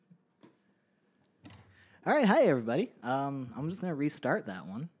All right, hi everybody. I'm just gonna restart that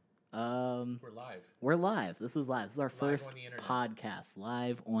one. We're live. We're live. This is live. This is our first on the internet. podcast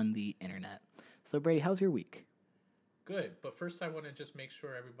live on the internet. So Brady, how's your week? Good, but first I want to just make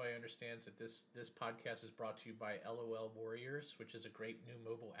sure everybody understands that this podcast is brought to you by LOL Warriors, which is a great new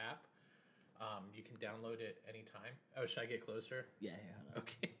mobile app. You can download it anytime. Oh, should I get closer? Yeah.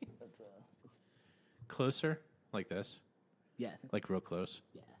 Okay. That's, Closer? Like this? yeah. I think, Like real close?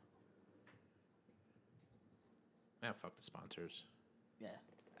 yeah. Ah, fuck the sponsors.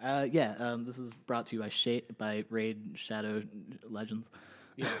 Yeah. This is brought to you by Raid Shadow Legends.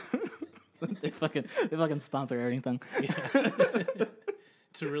 Yeah. they fucking sponsor everything. Yeah.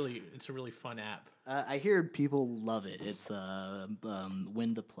 It's a really fun app. I hear people love it. It's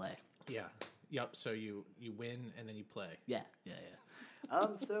win to play. Yeah. Yep. So you win and then you play. Yeah.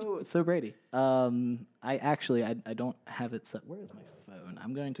 So Brady, I don't have it set. Where is my phone?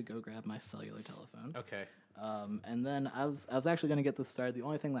 I'm going to go grab my cellular telephone. Okay. And then I was actually going to get this started. The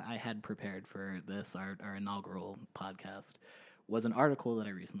only thing that I had prepared for this, our inaugural podcast, was an article that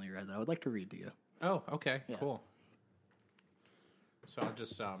I recently read that I would like to read to you. Oh, okay. Yeah. Cool. So I'll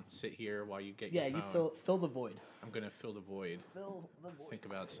just sit here while you get Yeah, your you phone. fill the void. I'm going to fill the void. Fill the void. Think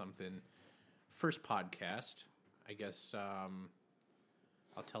about something. First podcast, I guess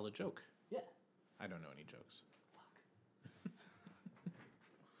I'll tell a joke. Yeah. I don't know any jokes.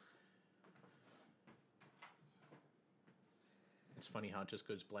 It's funny how it just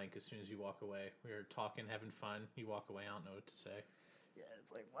goes blank as soon as you walk away. We were talking, having fun. You walk away, I don't know what to say. Yeah,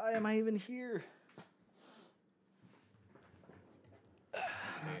 it's like, why am I even here? Okay,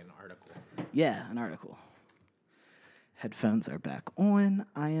 an article. Yeah, an article. Headphones are back on.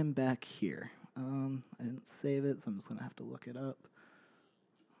 I am back here. I didn't save it, so I'm just going to have to look it up.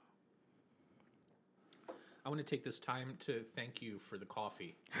 I want to take this time to thank you for the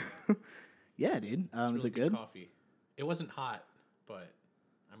coffee. Yeah, dude. Is Really it good? Coffee. It wasn't hot, but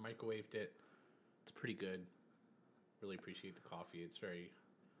I microwaved it. It's pretty good. Really appreciate the coffee. It's very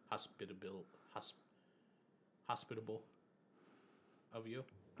hospitable of you.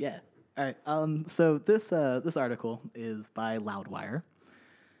 Yeah. All right. So this article is by Loudwire,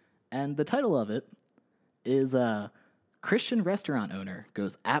 and the title of it is Christian restaurant owner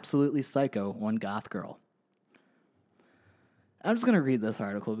goes absolutely psycho on goth girl. I'm just going to read this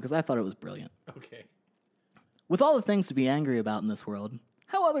article because I thought it was brilliant. Okay. With all the things to be angry about in this world,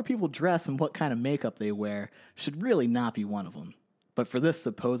 how other people dress and what kind of makeup they wear should really not be one of them. But for this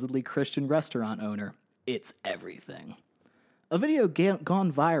supposedly Christian restaurant owner, it's everything. A video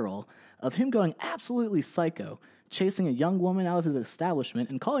gone viral of him going absolutely psycho, chasing a young woman out of his establishment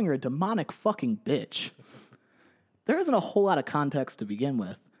and calling her a demonic fucking bitch. There isn't a whole lot of context to begin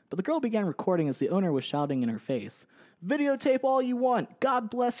with, but the girl began recording as the owner was shouting in her face, "Videotape all you want, God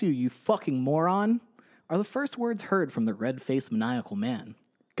bless you, you fucking moron," are the first words heard from the red-faced maniacal man.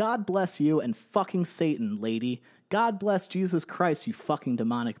 God bless you and fucking Satan, lady. God bless Jesus Christ, you fucking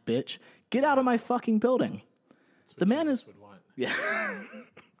demonic bitch. Get out of my fucking building. The man Jesus would want. Yeah.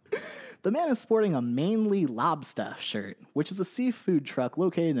 The man is sporting a Mainly Lobster shirt, which is a seafood truck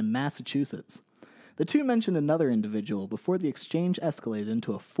located in Massachusetts. The two mentioned another individual before the exchange escalated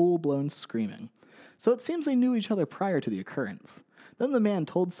into a full-blown screaming. So it seems they knew each other prior to the occurrence. Then the man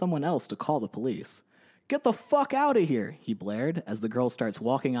told someone else to call the police. "Get the fuck out of here," he blared as the girl starts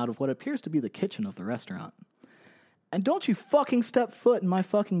walking out of what appears to be the kitchen of the restaurant. "And don't you fucking step foot in my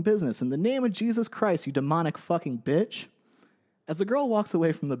fucking business in the name of Jesus Christ, you demonic fucking bitch." As the girl walks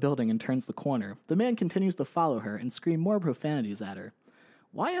away from the building and turns the corner, the man continues to follow her and scream more profanities at her.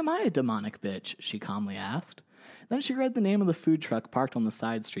 "Why am I a demonic bitch?" she calmly asked. Then she read the name of the food truck parked on the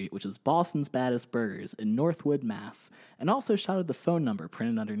side street, which is Boston's Baddest Burgers in Northwood, Mass., and also shouted the phone number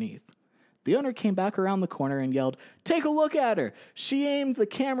printed underneath. The owner came back around the corner and yelled, "Take a look at her!" She aimed the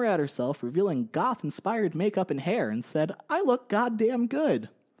camera at herself, revealing goth-inspired makeup and hair, and said, "I look goddamn good."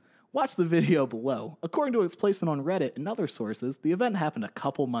 Watch the video below. According to its placement on Reddit and other sources, the event happened a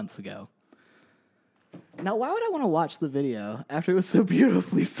couple months ago. Now, why would I want to watch the video after it was so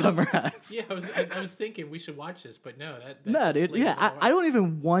beautifully summarized? Yeah, I was thinking we should watch this, but no, that No, just dude. laid Yeah, it on I don't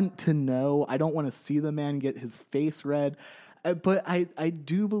even want to know. I don't want to see the man get his face read. But I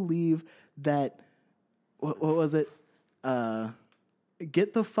do believe that, what was it?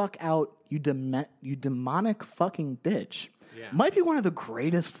 Get the fuck out, you demonic fucking bitch. Yeah. Might be one of the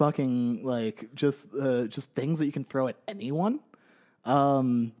greatest fucking, just things that you can throw at anyone.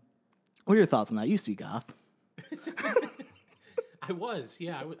 What are your thoughts on that? You used to be goth. I was,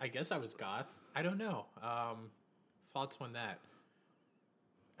 yeah. I guess I was goth. I don't know. Thoughts on that?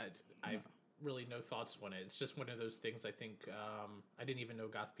 really no thoughts on it. It's just one of those things. I think I didn't even know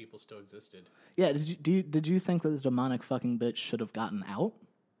goth people still existed. Yeah, did you think that the demonic fucking bitch should have gotten out?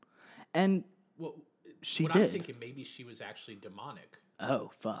 And Well, she what did. I'm thinking, maybe she was actually demonic.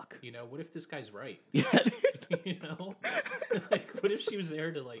 Oh fuck. You know, what if this guy's right? Yeah, dude. You know, like what if she was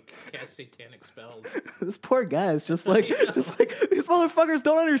there to like cast satanic spells? This poor guy is just like I know. these motherfuckers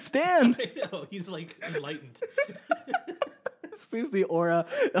don't understand. I know, he's like enlightened. Sees the aura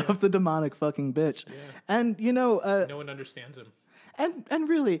of the demonic fucking bitch. Yeah. And you know, No one understands him. and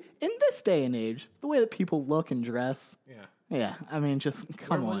really, in this day and age, the way that people look and dress, Yeah. I mean, just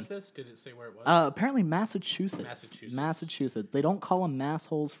come Where on. was this? Did it say where it was? Apparently Massachusetts. Massachusetts. They don't call them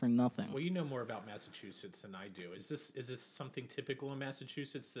massholes for nothing. Well, you know more about Massachusetts than I do. Is this something typical in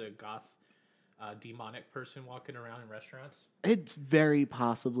Massachusetts? The goth, demonic person walking around in restaurants? It's very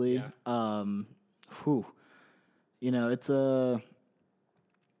possibly. Yeah. You know, it's a.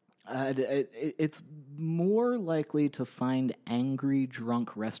 It's more likely to find angry,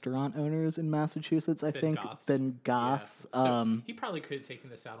 drunk restaurant owners in Massachusetts, I think, goths. than goths. Yeah. So he probably could have taken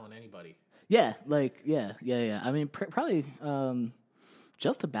this out on anybody. Yeah, like yeah. I mean, probably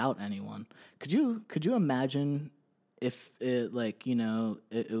just about anyone. Could you imagine if it like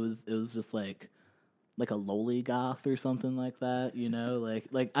it was just like a lowly goth or something like that? You know,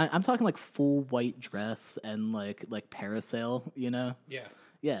 like I'm talking like full white dress and like parasail. You know. Yeah.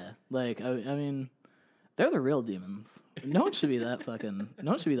 Yeah, like I mean, they're the real demons. No one should be that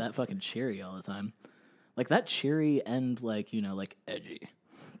fucking cheery all the time. Like that cheery and like like edgy.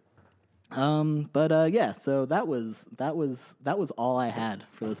 But yeah, so that was all I had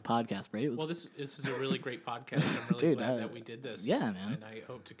for this podcast, Brady. It was Well, this is a really great podcast. I'm really Dude, glad that we did this. yeah, man. And I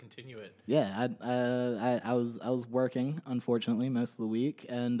hope to continue it. yeah. I was working unfortunately most of the week,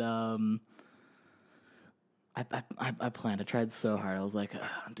 and I planned. I tried so hard. I was like,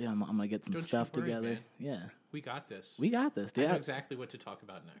 dude, I'm gonna get some Don't you stuff worry, together. man. Yeah, We got this. we got this, I dude. know exactly what to talk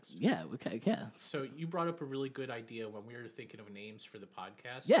about next. Yeah, okay, yeah. So you brought up a really good idea when we were thinking of names for the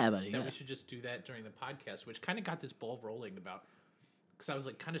podcast. Yeah, buddy, That yeah. we should just do that during the podcast, which kind of got this ball rolling about. Because I was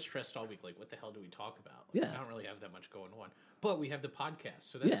like kind of stressed all week, like what the hell do we talk about? Like, Yeah. I don't really have that much going on, but we have the podcast,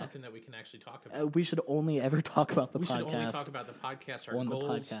 so that's Yeah. something that we can actually talk about. We should only ever talk about the We podcast. should only talk about the podcast, our on the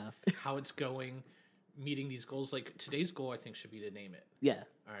goals, podcast. how it's going, meeting these goals. Like today's goal, I think, should be to name it. Yeah.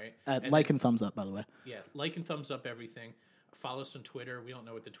 All right. Like and thumbs up, by the way. Yeah, like and thumbs up everything. Follow us on Twitter. We don't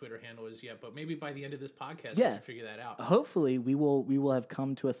know what the Twitter handle is yet, but maybe by the end of this podcast, we Yeah. can figure that out. Hopefully, we will have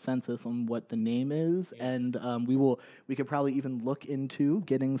come to a census on what the name is, and we could probably even look into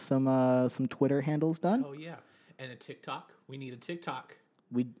getting some Twitter handles done. Oh yeah, and a TikTok. We need a TikTok.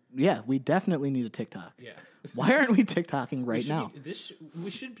 We definitely need a TikTok. Yeah. Why aren't we TikToking right now? We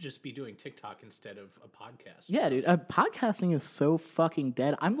should just be doing TikTok instead of a podcast. Yeah, dude. Podcasting is so fucking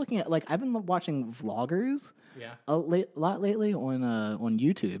dead. I'm looking at I've been watching vloggers. Yeah. A lot lately on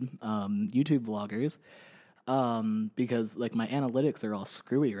YouTube, YouTube vloggers, because like my analytics are all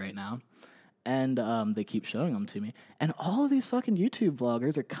screwy right now, and they keep showing them to me, and all of these fucking YouTube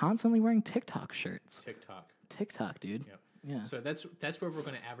vloggers are constantly wearing TikTok shirts. TikTok, dude. Yep. Yeah. So that's where we're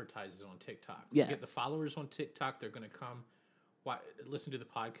going to advertise is on TikTok. Yeah. Get the followers on TikTok. They're going to come, listen to the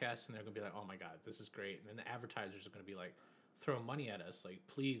podcast, and they're going to be like, "Oh my god, this is great!" And then the advertisers are going to be like, throwing money at us, like,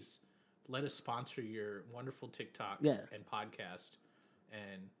 "Please let us sponsor your wonderful TikTok and podcast,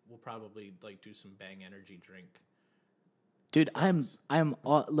 and we'll probably like do some Bang Energy drink." Dude, I'm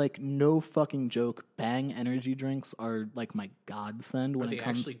like, no fucking joke. Bang energy drinks are like my godsend when Are they it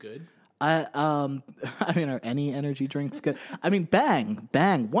comes. actually good? I mean, are any energy drinks good? I mean, Bang,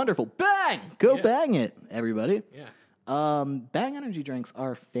 wonderful, Bang, go Bang it, everybody. Yeah. Bang energy drinks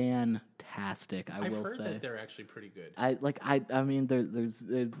are fantastic. I've will heard say that they're actually pretty good. I mean, there's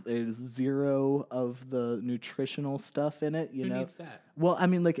zero of the nutritional stuff in it. You Who know, needs that? well, I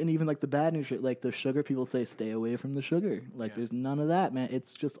mean, like, and even like the bad nutrient, like the sugar. People say stay away from the sugar. Like, there's none of that, man.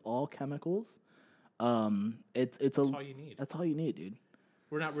 It's just all chemicals. That's all you need. That's all you need, dude.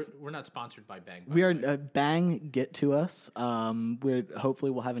 We're not sponsored by Bang. We are Bang. Get to us. Hopefully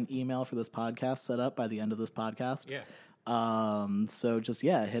we'll have an email for this podcast set up by the end of this podcast. Yeah. So just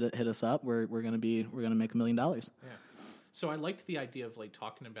hit us up. We're gonna make $1 million. Yeah. So I liked the idea of like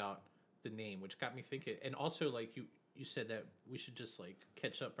talking about the name, which got me thinking, and also like you said that we should just like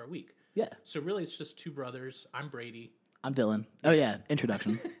catch up our week. Yeah. So really, it's just two brothers. I'm Brady. I'm Dylan. Oh yeah,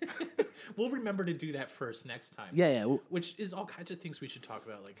 introductions. We'll remember to do that first next time. Yeah. Which is all kinds of things we should talk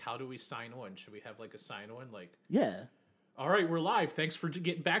about. Like, how do we sign on? Should we have like a sign on? Like, yeah. All right, we're live. Thanks for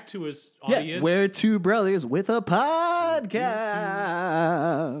getting back to us, audience. Yeah, we're two brothers with a podcast.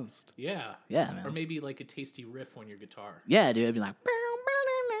 Yeah. Yeah, man. Or maybe like a tasty riff on your guitar. Yeah, dude. I'd be like,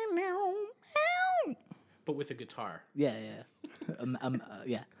 but with a guitar. Yeah, yeah. And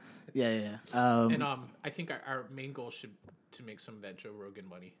I think our main goal should to make some of that Joe Rogan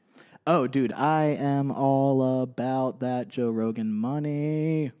money. Oh, dude, I am all about that Joe Rogan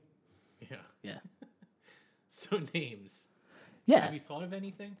money. Yeah. Yeah. So names. Yeah. Have you thought of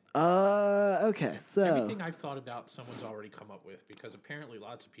anything? Okay, so Everything I've thought about, someone's already come up with, because apparently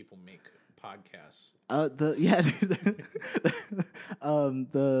lots of people make podcasts.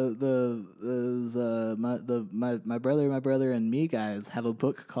 My brother and me guys have a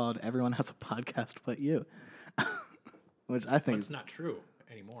book called Everyone Has a Podcast But You, which I think It's not true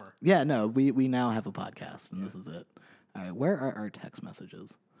anymore. Yeah, no, we now have a podcast, and this is it. All right, where are our text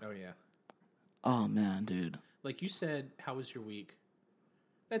messages? Oh yeah. Oh man, dude. Like you said, how was your week?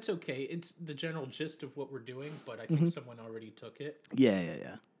 That's okay. It's the general gist of what we're doing, but I think someone already took it.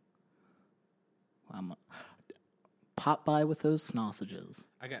 Yeah. Pop by with those sausages.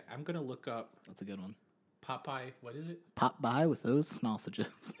 I'm gonna look up That's a good one. Popeye. What is it? Pop by with those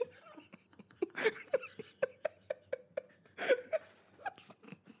sausages.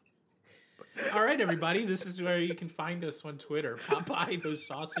 All right, everybody. This is where you can find us on Twitter. Popeye those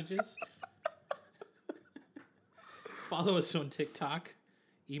sausages. Follow us on TikTok.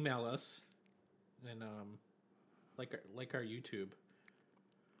 Email us, and like our YouTube.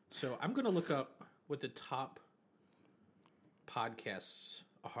 So I'm gonna look up what the top podcasts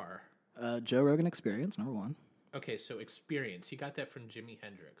are. Joe Rogan Experience, number 1. Okay, so Experience. He got that from Jimi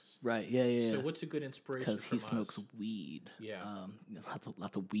Hendrix. Right. Yeah. So what's a good inspiration? Because he from smokes us? weed. Yeah.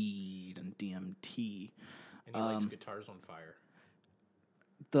 Lots of weed and DMT. And he lights guitars on fire.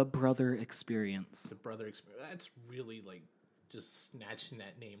 The Brother Experience. The Brother Experience. That's really like just snatching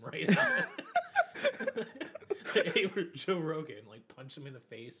that name right out. Hey, we're Joe Rogan. Like punch him in the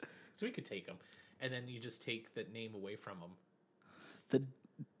face. So we could take him. And then you just take that name away from him.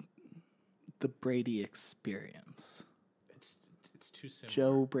 The Brady Experience. It's too simple.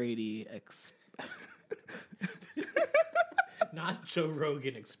 Joe Brady Not Joe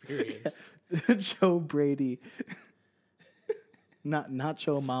Rogan Experience. Joe Brady. Not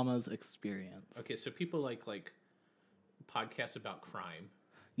Joe Mama's Experience. Okay, so people like podcasts about crime.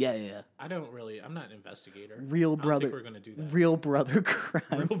 Yeah. I'm not an investigator. Real I don't brother. think we're gonna do that. Real brother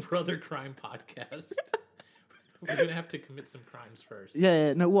crime. Real brother crime podcast. We're gonna have to commit some crimes first.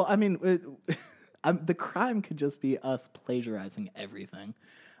 Yeah. No. Well, I mean, the crime could just be us plagiarizing everything.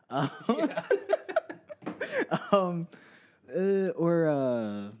 Yeah.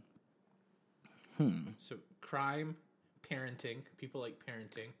 So crime, parenting. People like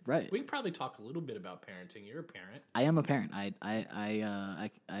parenting. Right. We can probably talk a little bit about parenting. You're a parent. I am a parent. I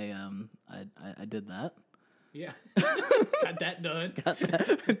did that. Yeah. Got that done.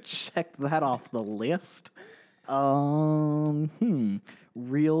 Check that off the list.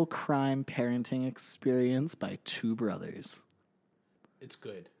 Real crime parenting experience by 2 brothers. It's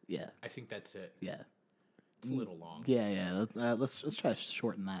good. Yeah. I think that's it. Yeah. It's a little long. Yeah. Let's try to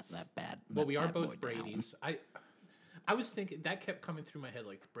shorten that bad. Well, we are bad boy both down. Brady's. I was thinking that kept coming through my head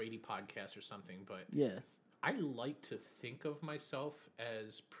like the Brady podcast or something, but Yeah. I like to think of myself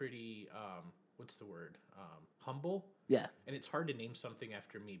as pretty what's the word? Humble. Yeah. And it's hard to name something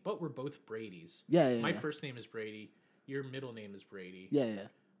after me, but we're both Brady's. Yeah. My first name is Brady. Your middle name is Brady. Yeah.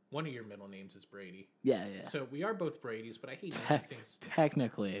 One of your middle names is Brady. Yeah. So we are both Brady's, but I hate naming things.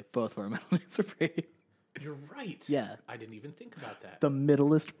 Technically, both of our middle names are Brady. You're right. Yeah. I didn't even think about that. The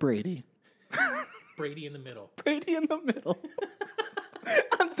middleist Brady. Brady in the middle. Brady in the middle.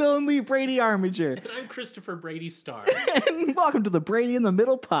 I'm Dylan Lee Brady Armiger. And I'm Christopher Brady Starr. And welcome to the Brady in the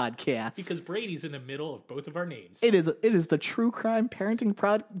Middle podcast. Because Brady's in the middle of both of our names. It is the true crime parenting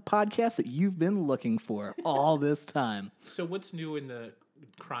podcast that you've been looking for all this time. So what's new in the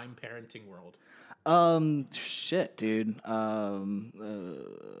crime parenting world? Shit, dude.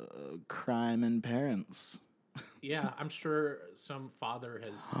 Crime and parents. Yeah, I'm sure some father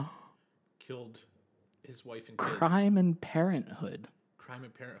has killed his wife and kids. Crime and parenthood. Crime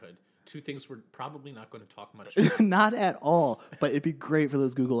and parenthood. 2 things we're probably not going to talk much about. Not at all, but it'd be great for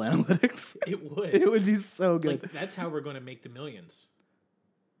those Google Analytics. It would. It would be so good. Like, that's how we're going to make the millions.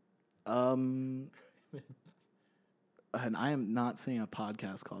 And I am not seeing a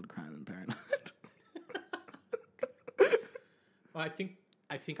podcast called Crime and Parenthood. Well, I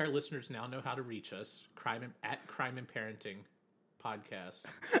think our listeners now know how to reach us. Crime and Parenting podcast.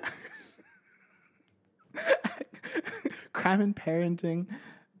 Crime and Parenting.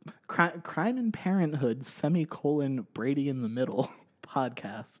 Crime and Parenthood, Brady in the Middle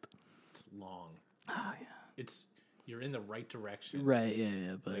podcast. It's long. Oh, yeah. You're in the right direction. Right,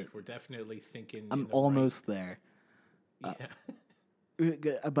 yeah, but Like, we're definitely thinking. I'm almost there. Yeah.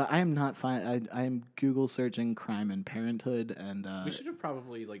 But I am not fine. I am Google searching crime and parenthood, and We should have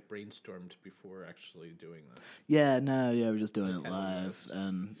probably like brainstormed before actually doing this. yeah, no, yeah, we're just doing it Like, having a live list.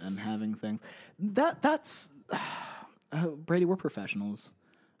 and having things. That's Brady. We're professionals.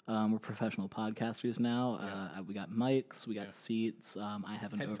 We're professional podcasters now. We got mics, we got seats. I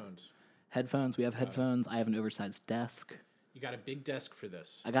have headphones. We have headphones. I have an oversized desk. You got a big desk for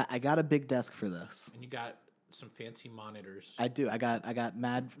this, I got a big desk for this. and you got some fancy monitors. I do. I got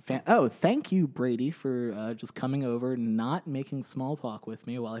mad fan. Oh, thank you, Brady, for just coming over, not making small talk with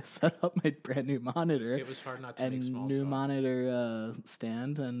me while I set up my brand new monitor. It was hard not to make and small new talk. monitor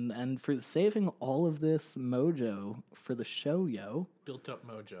stand, and for saving all of this mojo for the show, yo. Built up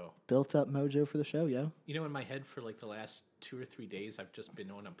mojo. Built up mojo for the show, yo. You know, in my head for like the last 2 or 3 days, I've just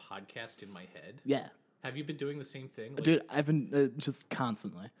been on a podcast in my head. Yeah, Have you been doing the same thing? Like, dude, I've been just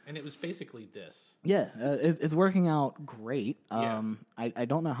constantly. and it was basically this. Yeah, it's working out great. Yeah. I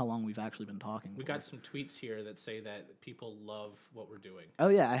don't know how long we've actually been talking. We for. got some tweets here that say that people love what we're doing. Oh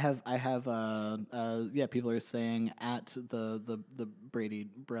yeah, I have yeah, people are saying at the Brady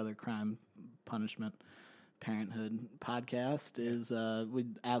Brother Crime Punishment Parenthood podcast is we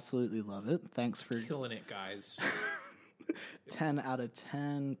absolutely love it. Thanks for Killing it, guys. 10 out of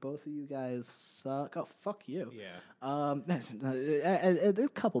 10. Both of you guys suck. Oh, fuck you. Yeah. There's a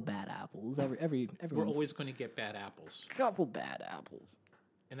couple bad apples. We're Everyone's always going to get bad apples, couple bad apples.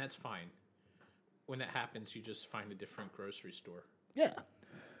 and that's fine. When that happens, you just find a different grocery store. Yeah.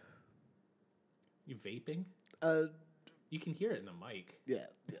 You vaping? Uh You can hear it in the mic. yeah.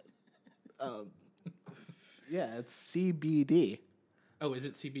 Yeah, it's CBD. Oh, is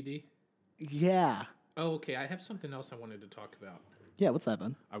it CBD? Yeah. Oh, okay. I have something else I wanted to talk about. Yeah, what's that,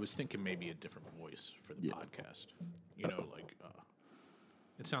 bud? I was thinking maybe a different voice for the podcast. You know, like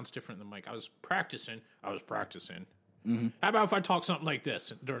it sounds different in the mic. I was practicing. Mm-hmm. How about if I talk something like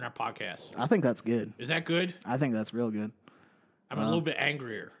this during our podcast? I think that's good. Is that good? I think that's real good. I'm a little bit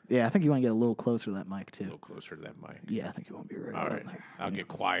angrier. Yeah, I think you want to get a little closer to that mic, A too. little closer to that mic. Yeah, I think you want to be right All around right. there. I'll get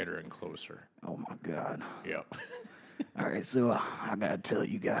quieter and closer. Oh, my God. Yep. All right, so I got to tell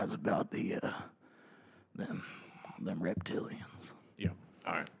you guys about them reptilians. Yep.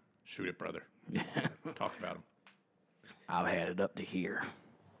 All right. Shoot it, brother. Yeah. Talk about them. I've had it up to here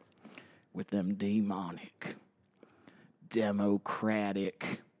with them demonic,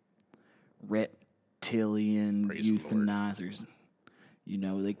 democratic, reptilian Praise the Lord. euthanizers. You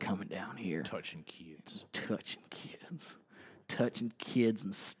know, they coming down here. Touching kids. Touching kids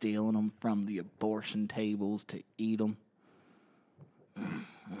and stealing them from the abortion tables to eat them.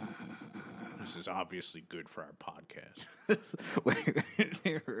 This is obviously good for our podcast.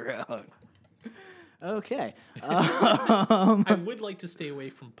 Okay. I would like to stay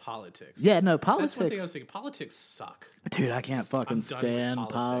away from politics. Yeah, no, That's one thing I was politics. thinking. Politics suck. Dude, I can't fucking I'm done with stand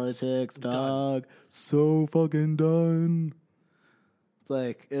politics. politics, Done. dog. So fucking done. It's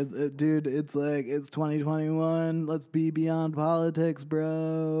like, dude, it's like, it's 2021. Let's be beyond politics,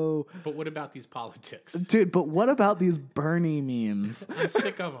 bro. But what about these politics? Dude, but what about these Bernie memes? I'm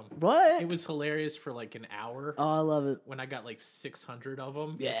sick of them. What? It was hilarious for like an hour Oh, I love it. when I got like 600 of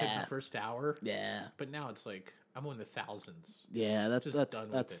them within Yeah. the first hour. Yeah. But now it's like I'm in the thousands. Yeah, Just done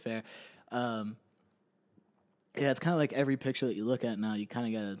with that's it. fair. Yeah, it's kind of like every picture that you look at now, you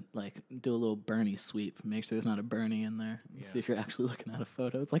kind of gotta like do a little Bernie sweep, make sure there's not a Bernie in there, and see Yeah. if you're actually looking at a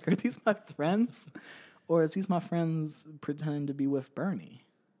photo. It's like, are these my friends, or is these my friends pretending to be with Bernie?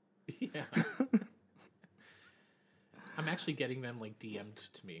 Yeah. I'm actually getting them like DM'd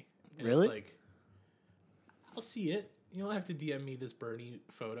to me. And Really? It's like, I'll see it. You don't have to DM me this Bernie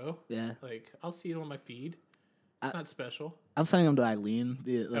photo. Yeah, Like, I'll see it on my feed. It's not special. I'm sending them to Eileen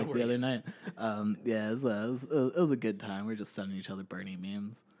the were other you? night. Yeah, it was a good time. We're just sending each other Bernie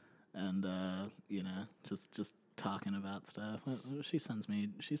memes, and you know, just talking about stuff. She sends me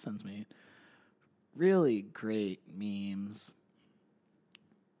really great memes.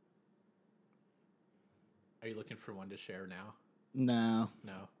 Are you looking for one to share now? No,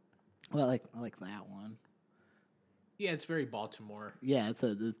 No. well, I like that one. Yeah, it's very Baltimore. Yeah, it's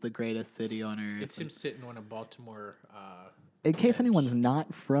the greatest city on earth. It's him sitting on a Baltimore. In case anyone's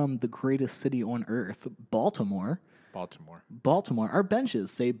not from the greatest city on earth, Baltimore, our benches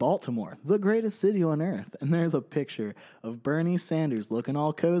say Baltimore, the greatest city on earth. And there's a picture of Bernie Sanders looking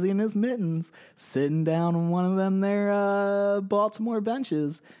all cozy in his mittens, sitting down on one of them there Baltimore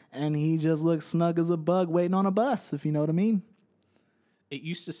benches, and he just looks snug as a bug waiting on a bus, if you know what I mean. It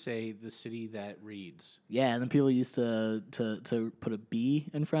used to say the city that reads. Yeah, and then people used to put a B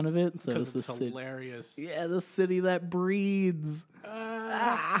in front of it, so Because it's the it's city. hilarious. Yeah, the city that breeds.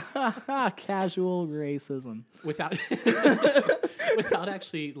 Casual racism. Without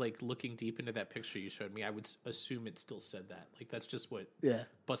actually like looking deep into that picture you showed me, I would assume it still said that. Like that's just what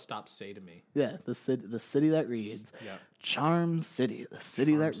bus stops say to me. Yeah, the city that reads. Yeah. Charm City, the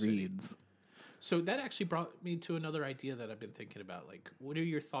city that reads. So that actually brought me to another idea that I've been thinking about. Like, what are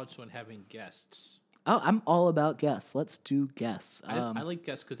your thoughts on having guests? Oh, I'm all about guests. Let's do guests. I like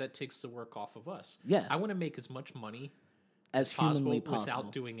guests because that takes the work off of us. Yeah. I want to make as much money as humanly possible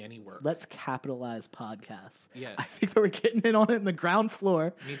without doing any work. Let's capitalize podcasts. Yeah. I think that we're getting in on it in the ground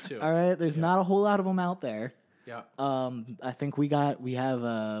floor. Me too. All right. There's not a whole lot of them out there. Yeah. I think we got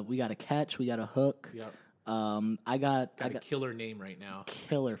a catch. We got a hook. Yeah. I got a killer name right now.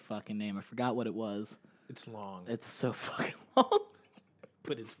 Killer fucking name. I forgot what it was. It's long. It's so fucking long.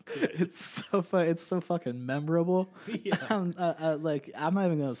 But it's good. It's so fucking memorable. Yeah. I'm not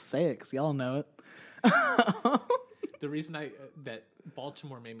even gonna say it because y'all know it. The reason that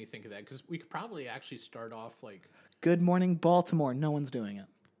Baltimore made me think of that because we could probably actually start off like Good Morning Baltimore. No one's doing it.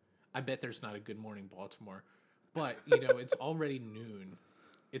 I bet there's not a Good Morning Baltimore, but it's already noon.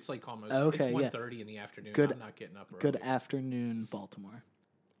 It's like almost it's 1:30 in the afternoon. I'm not getting up early. Good afternoon, Baltimore.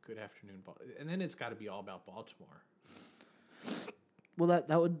 Good afternoon, and then it's got to be all about Baltimore. Well,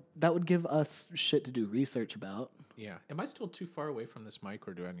 that would give us shit to do research about. Yeah. Am I still too far away from this mic,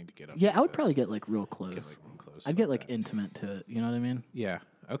 or do I need to get up? Yeah, I would probably get like real close. I'd get like that. intimate to it. You know what I mean? Yeah.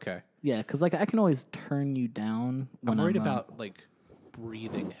 Okay. Yeah, because like I can always turn you down. When I'm worried about like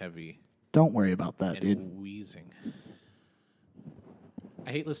breathing heavy. Don't worry about that, and dude. Wheezing.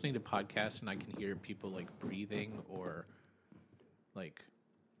 I hate listening to podcasts and I can hear people like breathing or like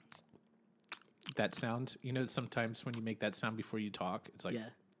that sound. Sometimes when you make that sound before you talk, it's like,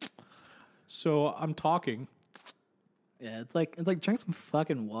 so I'm talking. Yeah, it's like drink some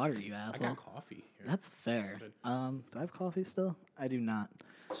fucking water, you asshole. I got coffee here. That's fair. Do I have coffee still? I do not.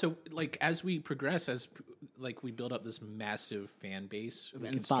 So, like, as we progress, we build up this massive fan base, we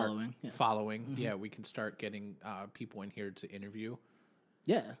can following. Following, we can start getting people in here to interview.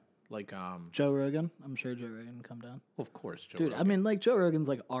 Yeah, like Joe Rogan. I'm sure Joe Rogan can come down. Well, of course, Joe. Dude, Rogan. I mean, like Joe Rogan's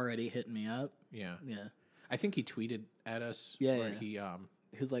like already hitting me up. Yeah. Yeah. I think he tweeted at us. Yeah.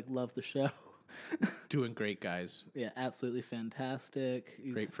 He's like, love the show. Doing great, guys. Yeah, absolutely fantastic.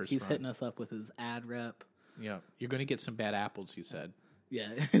 Great first He's run. hitting us up with his ad rep. Yeah, you're going to get some bad apples, he said. Yeah,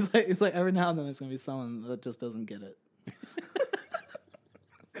 it's like every now and then there's going to be someone that just doesn't get it.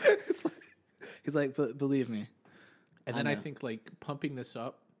 He's like, believe me. And then I think like pumping this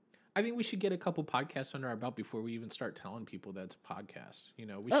up, I think we should get a couple podcasts under our belt before we even start telling people that it's a podcast.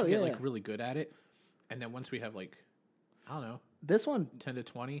 We should get really good at it. And then once we have like, I don't know, this one 10 to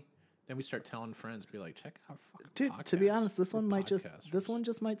 20, then we start telling friends, be like, check out fucking dude, podcasts. To be honest, this one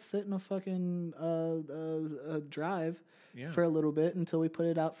just might sit in a fucking drive for a little bit until we put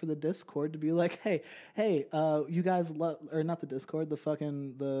it out for the Discord to be like, hey, you guys love, or not the Discord, the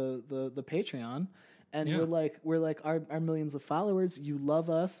fucking the Patreon. And we're like our millions of followers. You love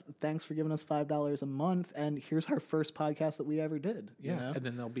us. Thanks for giving us $5 a month. And here's our first podcast that we ever did. Yeah, you know? And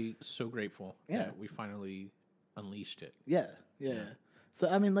then they'll be so grateful that we finally unleashed it. Yeah. So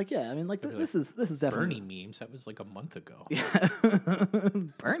this is definitely Bernie memes. That was like a month ago. Yeah.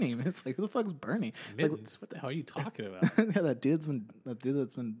 Bernie. It's like, who the fuck's Bernie? Mittens. What the hell are you talking about? Yeah, that dude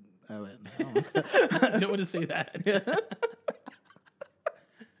that's been. Oh wait, no. I don't want to say that. Yeah.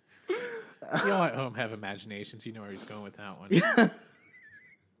 At home have imaginations. You know where he's going with that one. Yeah.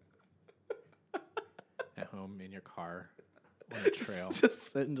 At home in your car on the trail.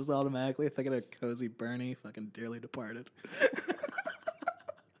 Just sitting, just automatically thinking of cozy Bernie, fucking dearly departed.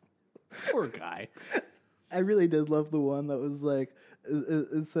 Poor guy. I really did love the one that was like,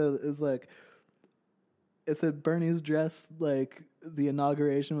 it said Bernie's dress like the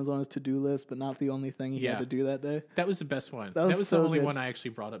inauguration was on his to-do list, but not the only thing he had to do that day. That was the best one. That was the so only good. one I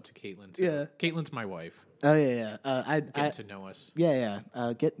actually brought up to Caitlin too. Yeah. Caitlin's my wife. Oh yeah. Get to know us. Yeah.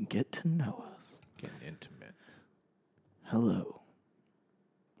 Get to know us. Getting intimate. Hello.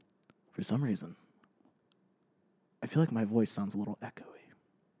 For some reason, I feel like my voice sounds a little echoey.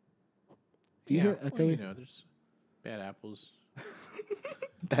 Do you hear echoey? Well, there's bad apples.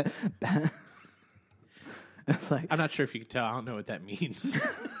 It's like, I'm not sure if you can tell. I don't know what that means.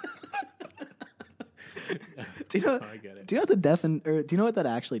 Do you know? I get it. Do you know what do you know what that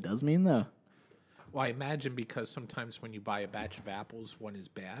actually does mean though? Well, I imagine because sometimes when you buy a batch of apples, one is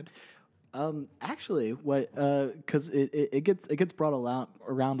bad. Actually, what? Because it gets brought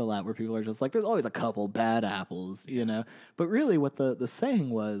around a lot where people are just like, there's always a couple bad apples, you know. But really, what the saying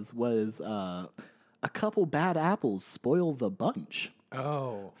was a couple bad apples spoil the bunch.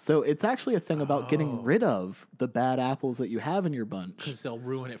 Oh, So it's actually a thing about getting rid of the bad apples that you have in your bunch because they'll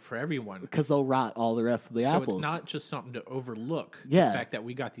ruin it for everyone. because they'll rot all the rest of the So apples. it's not just something to overlook. Yeah. The fact that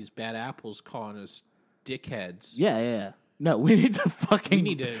we got these bad apples calling us dickheads. Yeah. No, we need to fucking.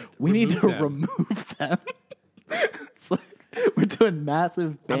 We need to remove them. It's like we're doing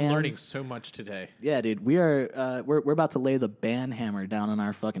massive bans. I'm learning so much today. Yeah, dude, we are. We're about to lay the ban hammer down on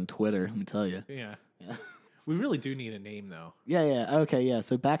our fucking Twitter. Let me tell you. Yeah. We really do need a name, though. Yeah. Okay. Yeah.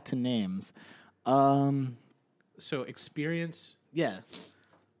 So back to names. So experience. Yeah.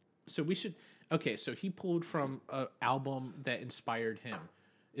 So we should. Okay. So he pulled from an album that inspired him.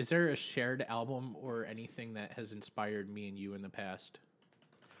 Is there a shared album or anything that has inspired me and you in the past?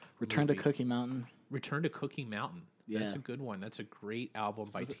 Return to Cookie Mountain. Return to Cookie Mountain. That's Yeah. a good one. That's a great album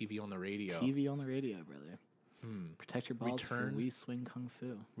by TV on the Radio. TV on the radio, brother. Protect your balls for Return. We Swing Kung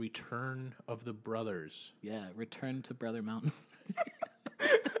Fu. Return of the Brothers. Yeah, Return to Brother Mountain.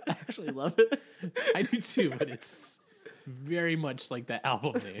 I actually love it. I do too, but it's very much like that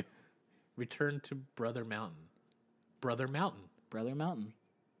album name. Return to Brother Mountain. Brother Mountain. Brother Mountain.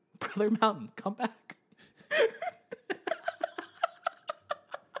 Brother Mountain, come back.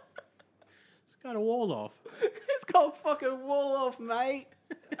 It's got a wall off. It's called fucking Wolof, mate.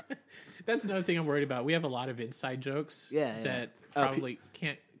 That's another thing I'm worried about. We have a lot of inside jokes Yeah. that probably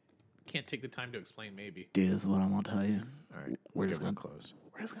can't take the time to explain. Maybe. Dude, this is what I'm gonna tell you. All right, We're just gonna gonna close.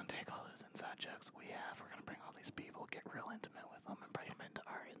 We're just gonna take all those inside jokes we have. We're gonna bring all these people, get real intimate with them, and bring them into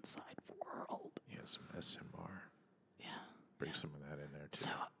our inside world. Yeah, some SMR. Yeah. Bring some of that in there too.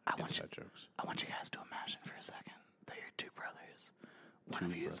 So I want Inside jokes. you guys to imagine for a second that you're two brothers. One Two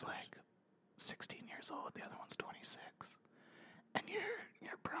of you is brothers. like 16 years old, the other one's 26, and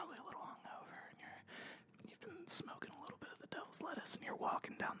you're probably a little hungover, and you've been smoking a little bit of the devil's lettuce, and you're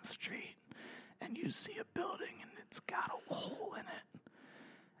walking down the street, and you see a building, and it's got a hole in it,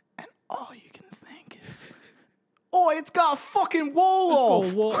 and all you can think is, "Oh, it's got a fucking wall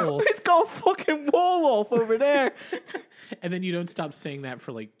It's got a wall off." It's got a fucking wall off over there." And then you don't stop saying that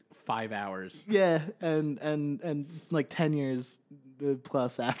for like 5 hours. Yeah, and like 10 years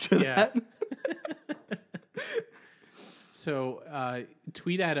plus after Yeah. that. So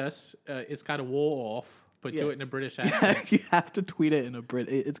tweet at us. It's got a wall off, but do Yeah. it in a British accent. You have to tweet it in a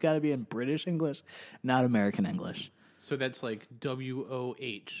It's got to be in British English, not American English. So that's like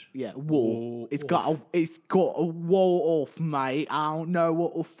WOH. Yeah, wall. Wall It's got a wall off, mate. I don't know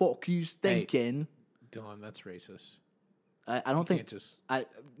what the fuck you thinking. Dylan, that's racist. I don't think Can't just.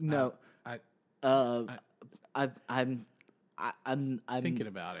 no. I'm Thinking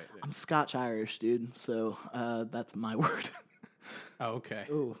about it. I'm Scotch Irish, dude. So that's my word. Oh, okay.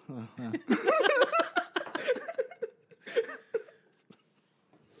 Ooh.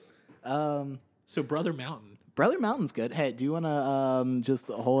 So Brother Mountain. Brother Mountain's good. Hey, do you want to just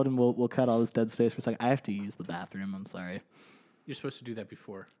hold and we'll cut all this dead space for a second? I have to use the bathroom. I'm sorry. You're supposed to do that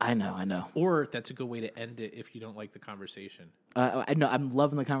before. I know. Or that's a good way to end it if you don't like the conversation. I know. I'm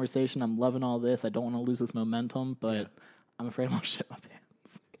loving the conversation. I'm loving all this. I don't want to lose this momentum, but Yeah. I'm afraid I'll shit my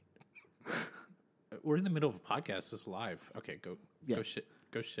pants. We're in the middle of a podcast. It's live. Okay, go Yeah.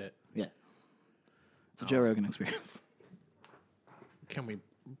 Go shit. Yeah. It's a Joe Rogan experience. Can we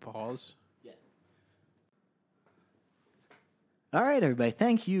pause? Yeah. All right, everybody.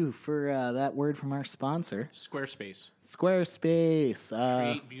 Thank you for that word from our sponsor, Squarespace. Squarespace.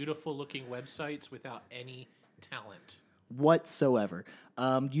 Create beautiful looking websites without any talent. Whatsoever.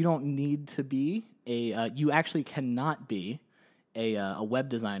 You don't need to be you actually cannot be a web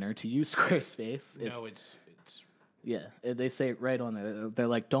designer to use Squarespace. No, it's Yeah, they say it right on there. They're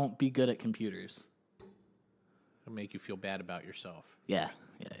like, don't be good at computers. it'll make you feel bad about yourself. Yeah.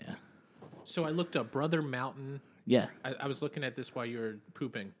 So I looked up Brother Mountain. Yeah. I was looking at this while you were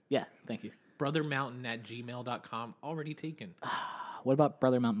pooping. Yeah, thank you. BrotherMountain@gmail.com. Already taken. What about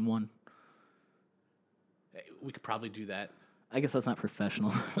Brother Mountain 1? We could probably do that. I guess that's not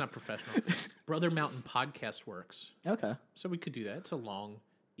professional. It's not professional. Brother Mountain Podcast Works. Okay. So we could do that. It's a long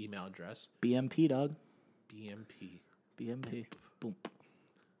email address. BMP, dog. BMP. BMP. Boom.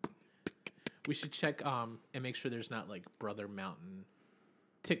 We should check and make sure there's not like Brother Mountain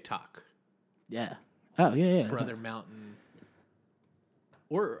TikTok. Yeah. Oh, yeah. Brother Mountain.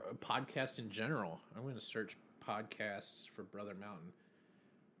 Or a podcast in general. I'm going to search podcasts for Brother Mountain.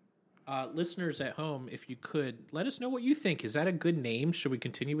 Listeners at home, if you could, let us know what you think. Is that a good name? Should we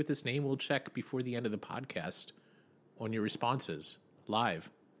continue with this name? We'll check before the end of the podcast on your responses live.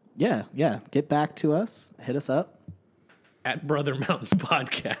 Yeah. Get back to us. Hit us up. At Brother Mountain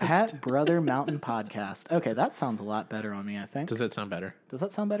Podcast. At Brother Mountain Podcast. Okay, that sounds a lot better on me, I think. Does that sound better? Does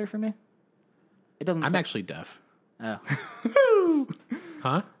that sound better for me? It doesn't I'm sound... actually deaf. Oh.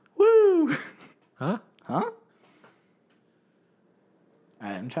 Huh? Woo! Huh? Huh? All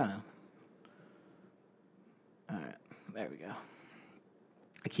right, I'm trying to. All right, there we go.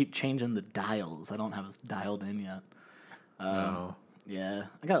 I keep changing the dials. I don't have us dialed in yet. No. Yeah,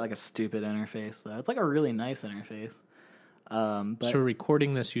 I got like a stupid interface though. It's like a really nice interface. But So we're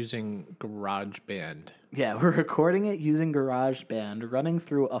recording this using GarageBand. yeah, we're recording it using GarageBand, running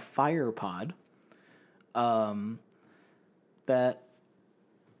through a FirePod. That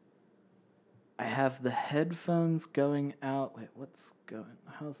I have the headphones going out. Wait,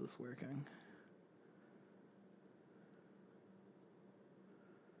 how's this working?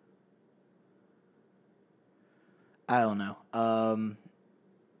 I don't know.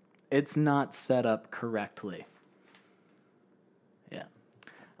 It's not set up correctly. Yeah.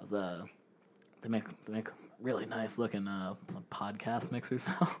 I was, they make really nice looking podcast mixers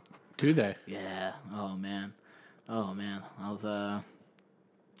now. Do they? Yeah. Oh man. I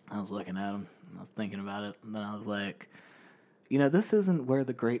was looking at them. I was thinking about it, and then I was like, this isn't where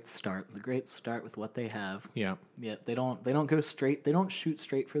the greats start. The greats start with what they have. Yeah. Yeah. They don't go straight. They don't shoot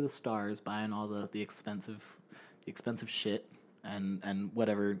straight for the stars, buying all the expensive shit and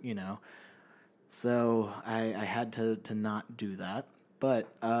whatever, So I had to not do that,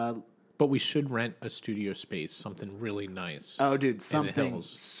 but. But we should rent a studio space, something really nice. Oh, dude, something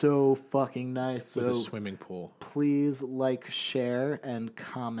so fucking nice. With a swimming pool. Please share, and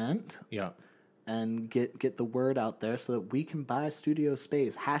comment. Yeah. And get the word out there so that we can buy studio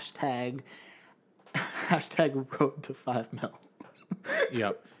space. Hashtag road to 5 mil.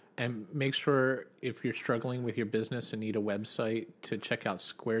 Yep. And make sure if you're struggling with your business and need a website to check out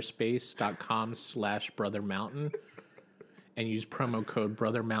squarespace.com/brothermountain. And use promo code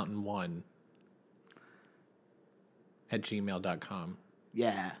BrotherMountain1 at gmail.com.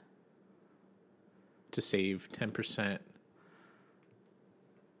 Yeah. To save 10%.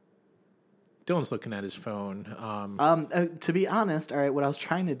 Dylan's looking at his phone. To be honest, all right, what I was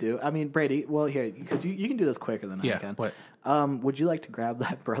trying to do, I mean, Brady, well, here, because you can do this quicker than I can. What? Would you like to grab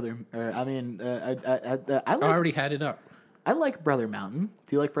that brother? I already had it up. I like Brother Mountain.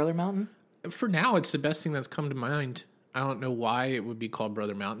 Do you like Brother Mountain? For now, it's the best thing that's come to mind. I don't know why it would be called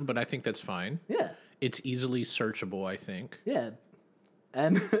Brother Mountain, but I think that's fine. Yeah. It's easily searchable, I think. Yeah.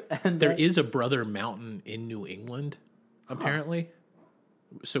 And there is a Brother Mountain in New England, apparently.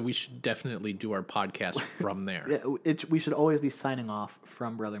 So we should definitely do our podcast from there. Yeah, we should always be signing off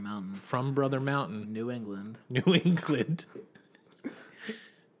from Brother Mountain. From Brother Mountain. New England. New England.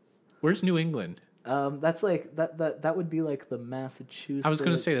 Where's New England? That's like that would be like the Massachusetts. I was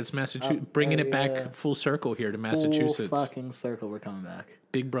going to say that's Massachusetts. Bringing it back full circle here to Massachusetts. Full fucking circle. We're coming back.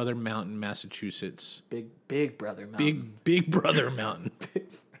 Big Brother Mountain, Massachusetts. Big Brother Mountain. Big Brother Mountain. Big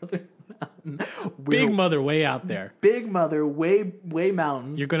Brother Mountain. Big Mother way out there. Big Mother way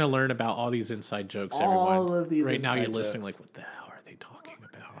mountain. You're going to learn about all these inside jokes, everyone. All of these right now you're jokes. listening like, what the hell are they talking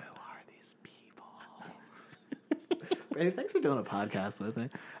about? Who are these people? Brady, thanks for doing a podcast with me.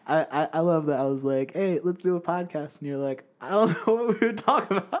 I love that. I was like, hey, let's do a podcast. And you're like, I don't know what we would talk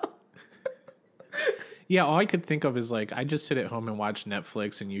about. Yeah, all I could think of is like, I just sit at home and watch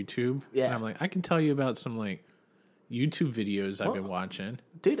Netflix and YouTube. Yeah. And I'm like, I can tell you about some like YouTube videos I've been watching.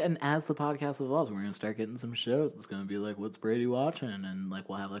 Dude, and as the podcast evolves, we're going to start getting some shows. It's going to be like, what's Brady watching? And like,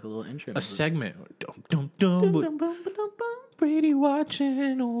 we'll have like a little intro. A segment. What Brady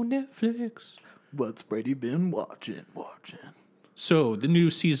watching on Netflix. What's Brady been watching? So, the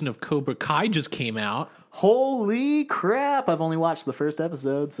new season of Cobra Kai just came out. Holy crap! I've only watched the first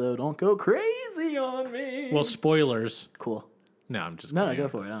episode, so don't go crazy on me. Well, spoilers. Cool. No, I'm just kidding. No, go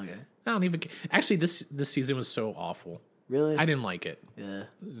for it. I don't care. I don't even... Actually, this season was so awful. Really? I didn't like it. Yeah.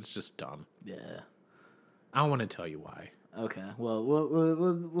 It's just dumb. Yeah. I don't want to tell you why. Okay. Well,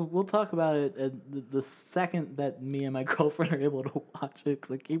 we'll talk about it the second that me and my girlfriend are able to watch it,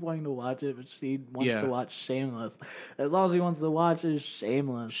 because I keep wanting to watch it, but she wants to watch Shameless. As long as she wants to watch is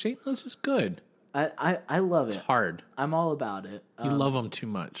Shameless. Shameless is good. I love it. It's hard. I'm all about it. You love them too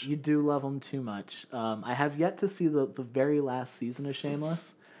much. You do love them too much. I have yet to see the very last season of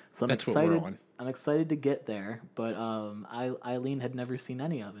Shameless, so I'm excited. What we're on. I'm excited to get there, but Eileen had never seen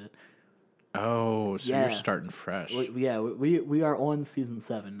any of it. Oh, so you're starting fresh. We are on season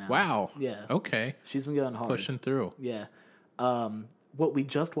 7 now. Wow. Yeah. Okay. She's been going hard. Pushing through. Yeah. What we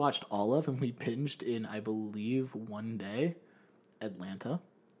just watched all of, and we binged in, I believe, one day, Atlanta.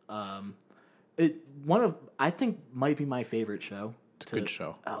 I think might be my favorite show. It's a good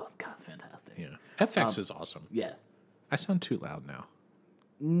show. Oh, God, it's fantastic. Yeah. FX is awesome. Yeah. I sound too loud now.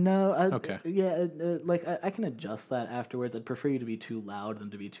 No. Okay. Yeah, I can adjust that afterwards. I'd prefer you to be too loud than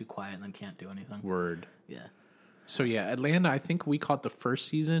to be too quiet and then can't do anything. Word. Yeah. So yeah, Atlanta, I think we caught the first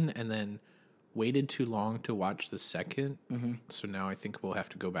season and then waited too long to watch the second. Mm-hmm. So now I think we'll have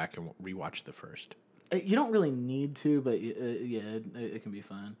to go back and rewatch the first. You don't really need to, but yeah, it can be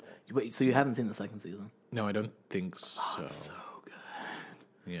fun. Wait, so you haven't seen the second season? No, I don't think so. Oh, it's so good.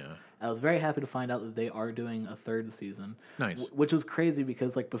 Yeah. I was very happy to find out that they are doing a third season. Nice. Which was crazy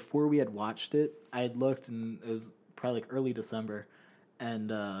because, like, before we had watched it, I had looked and it was probably like early December,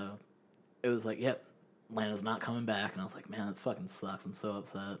 and it was like, yep, Atlanta's not coming back. And I was like, man, that fucking sucks. I'm so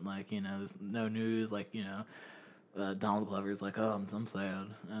upset. Like, you know, there's no news. Like, you know, Donald Glover's like, oh, I'm sad.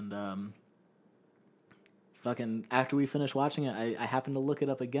 And fucking after we finished watching it, I happened to look it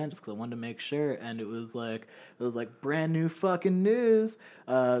up again just because I wanted to make sure, and it was like brand new fucking news.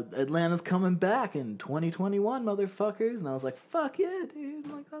 Atlanta's coming back in 2021, motherfuckers. And I was like, fuck yeah, dude!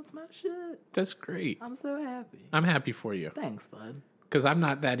 Like, that's my shit. That's great. I'm so happy. I'm happy for you. Thanks, bud. Because I'm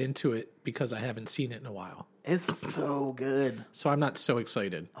not that into it because I haven't seen it in a while. It's so good. So I'm not so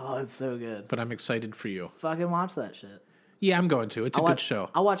excited. Oh, it's so good. But I'm excited for you. Fucking watch that shit. Yeah, I'm going to. It's a good show.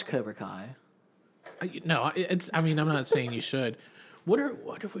 I'll watch Cobra Kai. No, it's. I mean, I'm not saying you should. What are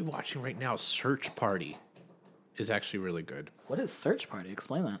we watching right now? Search Party is actually really good. What is Search Party?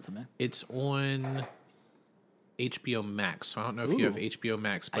 Explain that to me. It's on HBO Max. So I don't know if you have HBO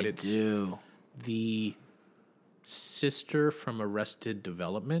Max, but it's the sister from Arrested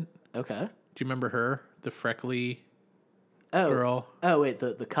Development. Okay. Do you remember her, the freckly girl? Oh wait,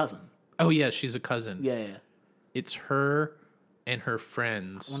 the cousin. Oh yeah, she's a cousin. Yeah. It's her and her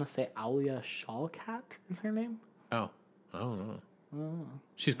friends. I want to say Alia Shawkat is her name. Oh, I don't know. Oh.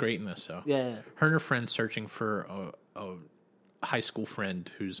 She's great in this, though. Yeah. Her and her friend searching for a high school friend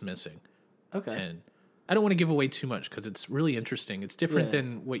who's missing. Okay. And I don't want to give away too much because it's really interesting. It's different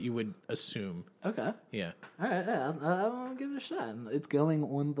than what you would assume. Okay. Yeah. All right. Yeah, I'll give it a shot. It's going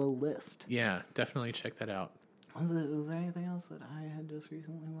on the list. Yeah, definitely check that out. Was there anything else that I had just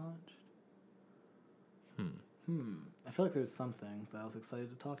recently watched? I feel like there's something that I was excited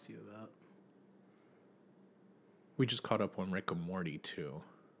to talk to you about. We just caught up on Rick and Morty, too.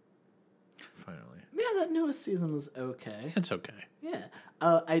 Finally. Yeah, that newest season was okay. It's okay. Yeah.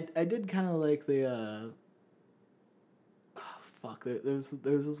 I did kind of like the... There's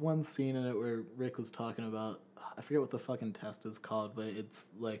this one scene in it where Rick was talking about... I forget what the fucking test is called, but it's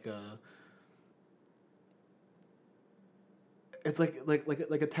like a... It's like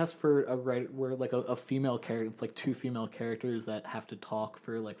a test for a where like a female character. It's like two female characters that have to talk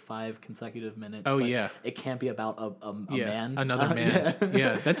for like 5 consecutive minutes. Oh, but yeah. It can't be about a man. Another man.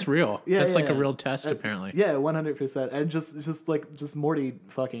 Yeah, that's real. Yeah, that's yeah, like a real test, apparently. Yeah, 100%. And just Morty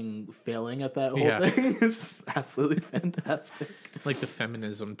fucking failing at that whole thing is just absolutely fantastic. Like the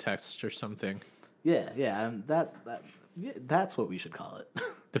feminism test or something. Yeah, that's what we should call it.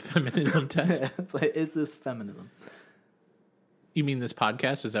 The feminism test. Yeah, it's like, is this feminism? You mean this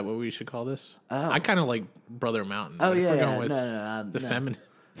podcast? Is that what we should call this? Oh. I kind of like Brother Mountain. Oh, if yeah, we're going with the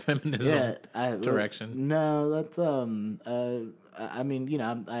feminism direction. No, that's I mean, you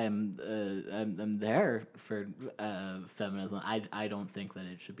know, I'm there for feminism. I don't think that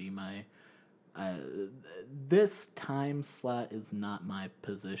it should be my this time slot is not my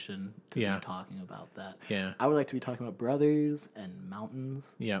position to be talking about that. Yeah, I would like to be talking about brothers and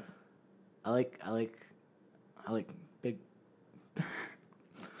mountains. Yeah, I like big.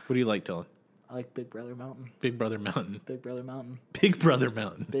 What do you like, Dylan? I like Big Brother Mountain. Big Brother Mountain. Big Brother Mountain. Big Brother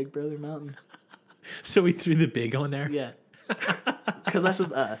Mountain. Big Brother Mountain. So we threw the big on there? Yeah. Because that's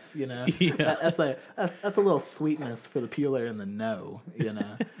just us, you know? Yeah. That's a little sweetness for the people that are in the know, you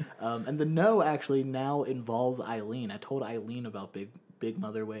know? And the know actually now involves Eileen. I told Eileen about Big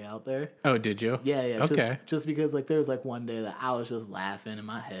Mother Way Out There. Oh, did you? Yeah. Okay. Just because, like, there was, like, one day that I was just laughing in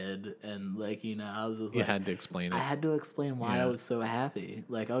my head, and, like, you know, I was just, you had to explain it. I had to explain why I was so happy.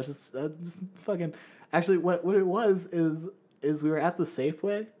 Like, I was just fucking... Actually, what it was is we were at the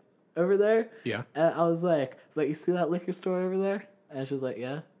Safeway over there. Yeah. And I was like, you see that liquor store over there? And she was like,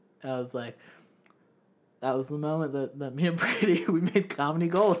 yeah. And I was like, that was the moment that me and Brady, we made Comedy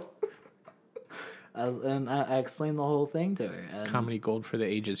Gold. And I explained the whole thing to her. And Comedy Gold for the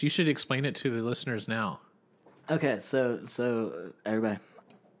ages. You should explain it to the listeners now. Okay, so everybody,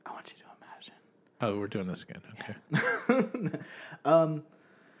 I want you to imagine. Oh, we're doing this again. Okay.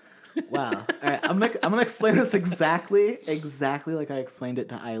 Wow. All right, I'm gonna explain this exactly like I explained it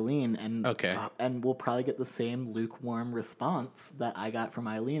to Eileen, and okay, and we'll probably get the same lukewarm response that I got from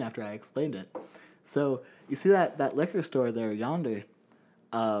Eileen after I explained it. So you see that liquor store there yonder.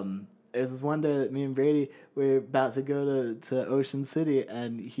 There's this one day that me and Brady were about to go to Ocean City,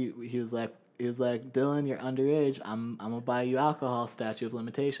 and he was like, Dylan, you're underage. I'm gonna buy you alcohol. Statute of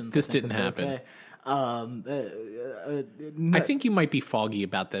limitations. This didn't happen. Okay. I think you might be foggy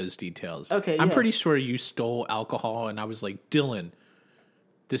about those details. Okay, I'm yeah. pretty sure you stole alcohol, and I was like, Dylan,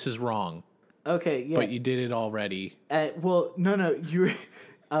 this is wrong. Okay, yeah. But you did it already. Well, no, you were.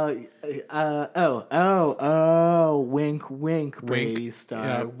 Wink, wink, Brady Star,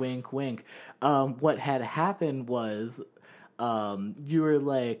 Yeah. wink, wink. What had happened was, you were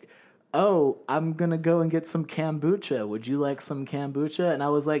like, "Oh, I'm gonna go and get some kombucha. Would you like some kombucha?" And I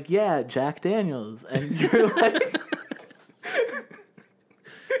was like, "Yeah, Jack Daniels." And you're like.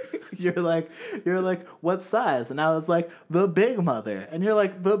 You're like, what size? And I was like, the Big Mother. And you're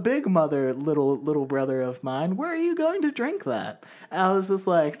like, the Big Mother, little brother of mine. Where are you going to drink that? And I was just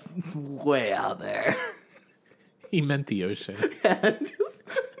like, it's way out there. He meant the ocean. Yeah, just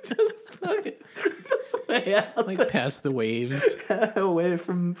way out Like past the waves. there, away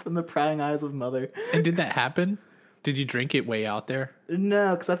from the prying eyes of Mother. And did that happen? Did you drink it way out there?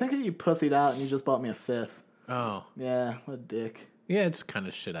 No, because I think you pussied out and you just bought me a fifth. Oh. Yeah, what a dick. Yeah, it's kind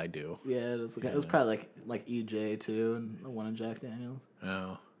of shit I do. Yeah, it was probably like EJ too, and the one in Jack Daniels.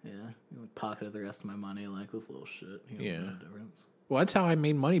 Oh. Yeah, you pocketed the rest of my money like this little shit. You know, Yeah. no difference. Well, that's how I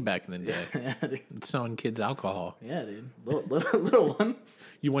made money back in the day. Yeah, dude. Selling kids alcohol. Yeah, dude. Little ones.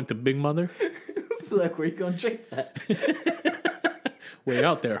 You went the Big Mother? It's like, where you gonna drink that? Way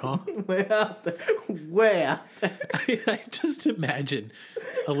out there, huh? Way out there. Way out there. I just imagine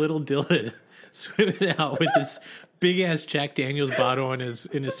a little Dylan swimming out with this big ass Jack Daniels bottle in his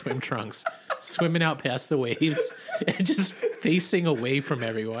swim trunks, swimming out past the waves and just facing away from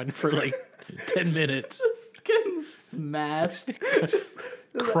everyone for like 10 minutes, Just getting smashed. Just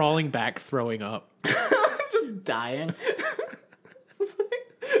crawling back, throwing up. just dying.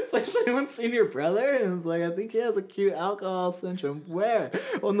 It's like, has anyone seen your brother? And it's like, I think he has acute alcohol syndrome. Where?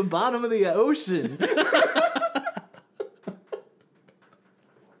 On the bottom of the ocean.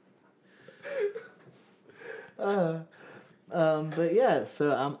 But yeah,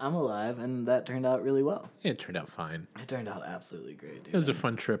 so I'm alive, and that turned out really well. It turned out fine. It turned out absolutely great, dude. It was a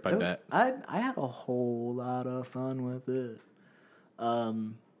fun trip, I bet. I had a whole lot of fun with it. Yeah,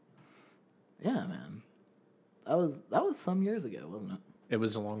 man. That was some years ago, wasn't it? It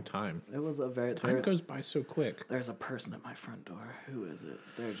was a long time. It was a very Time goes by so quick. There's a person at my front door. Who is it?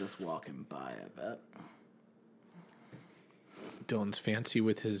 They're just walking by, I bet. Dylan's fancy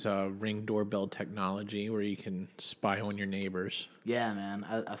with his Ring doorbell technology where you can spy on your neighbors. Yeah, man.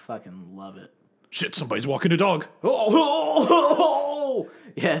 I fucking love it. Shit, somebody's walking a dog. Oh!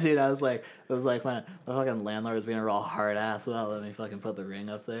 Yeah, dude, I was like my fucking landlord was being a real hard ass about letting me fucking put the ring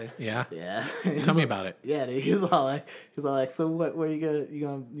up there. Yeah? Yeah. Tell me about it. Yeah, dude, he was all like, so what? Where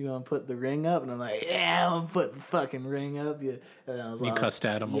you gonna put the ring up? And I'm like, yeah, I'm gonna put the fucking ring up. Yeah, and I was You cussed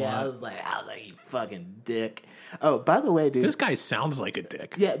at him a yeah, lot. I was like, you fucking dick. Oh, by the way, dude. This guy sounds like a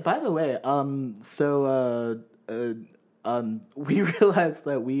dick. Yeah, by the way, we realized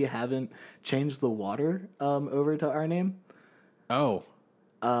that we haven't changed the water over to our name. Oh.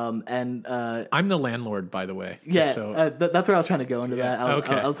 And I'm the landlord, by the way. yeah, So, that's where I was trying to go into that.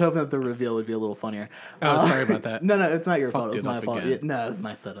 Okay. I was hoping that the reveal would be a little funnier. sorry about that. No, it's not your fault. Fucked It's it my up fault. again. No, it's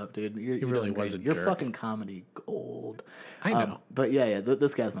my setup, dude. You really doing was great. a You're jerk. fucking comedy gold. I know. But yeah,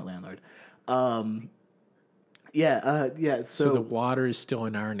 this guy's my landlord. Yeah. So the water is still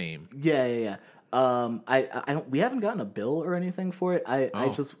in our name. Yeah. I don't. We haven't gotten a bill or anything for it. I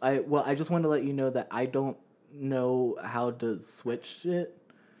just wanted to let you know that I don't know how to switch it.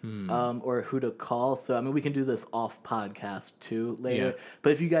 Or who to call. So I mean, we can do this off podcast too later. Yeah.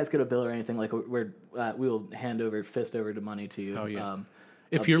 But if you guys get a bill or anything, like we will fist over the money to you. Oh, yeah.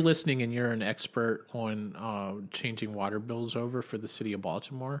 If you're listening and you're an expert on changing water bills over for the city of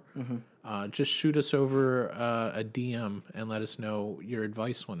Baltimore, just shoot us over a DM and let us know your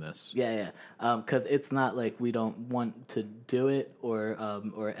advice on this. Yeah. Because it's not like we don't want to do it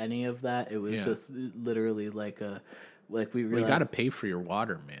or any of that. It was just literally like we realized, got to pay for your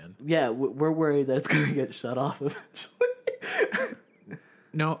water, man. Yeah, we're worried that it's going to get shut off eventually.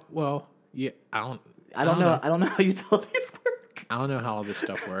 No, well, yeah, I don't know. I don't know how utilities work. I don't know how all this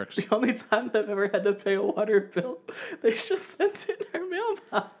stuff works. The only time that I've ever had to pay a water bill, they just sent it in our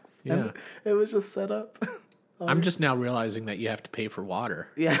mailbox. Yeah. And it was just set up. I'm just now realizing that you have to pay for water.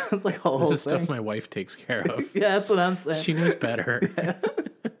 Yeah, it's like a whole This is thing. stuff my wife takes care of. Yeah, that's what I'm saying. She knows better.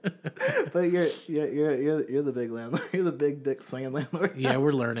 But you're the big landlord. You're the big dick swinging landlord. Yeah,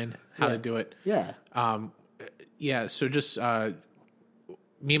 we're learning how to do it. Yeah. Yeah, so just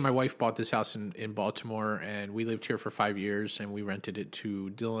me and my wife bought this house in Baltimore, and we lived here for 5 years, and we rented it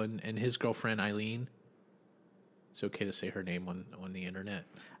to Dylan and his girlfriend, Eileen. It's okay to say her name on the internet.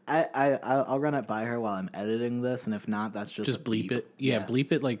 I'll run it by her while I'm editing this, and if not, that's just Just a bleep beep. it. Yeah,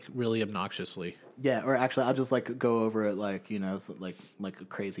 bleep it like really obnoxiously. Yeah, or actually, I'll just like go over it like like a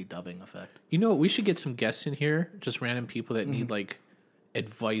crazy dubbing effect. You know what? We should get some guests in here, just random people that need like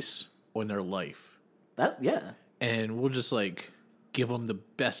advice on their life, Yeah. and we'll just like give them the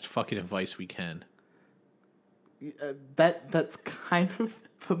best fucking advice we can. That's kind of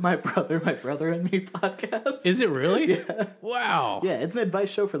the My Brother and Me podcast. Is it really? Yeah. Wow. Yeah, it's an advice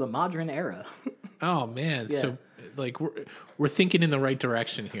show for the modern era. Oh man. Yeah. So like we're thinking in the right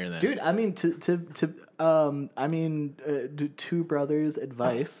direction here then. Dude, I mean two brothers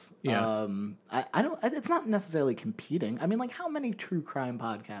advice. Yeah. I don't it's not necessarily competing. I mean, like, how many true crime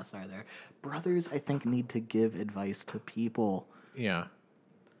podcasts are there? Brothers, I think, need to give advice to people. Yeah.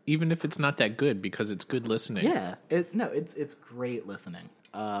 Even if it's not that good, because it's good listening. Yeah. It's great listening.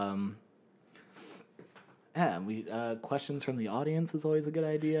 Yeah, questions from the audience is always a good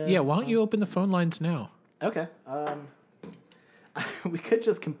idea. Yeah, why don't you open the phone lines now? Okay. We could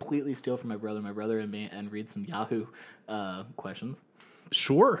just completely steal from my brother and me, and read some Yahoo questions.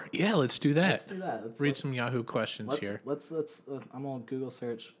 Sure. Yeah, let's do that. Let's do that. Read some Yahoo questions here. Let's I'm gonna Google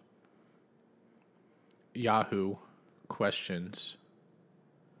search Yahoo questions.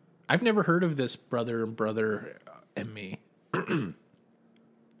 I've never heard of this brother and me.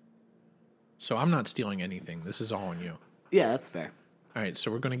 So I'm not stealing anything. This is all on you. Yeah, that's fair. All right, so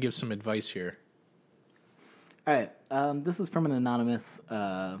we're going to give some advice here. All right. This is from an anonymous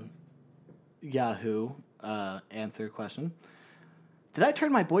Yahoo answer question. Did I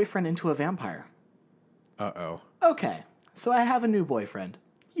turn my boyfriend into a vampire? Uh-oh. Okay, so I have a new boyfriend.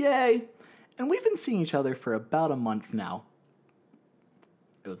 Yay! And we've been seeing each other for about a month now.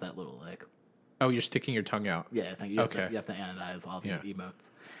 It was that little like... Oh, you're sticking your tongue out. Yeah, I think you have to anodize all the Yeah. emotes.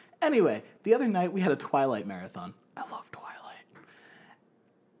 Anyway, the other night we had a Twilight marathon. I love Twilight.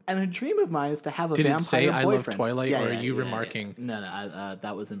 And a dream of mine is to have a Did vampire it say boyfriend. I love Twilight, or are you yeah. remarking? No,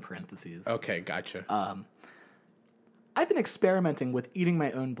 that was in parentheses. Okay, gotcha. I've been experimenting with eating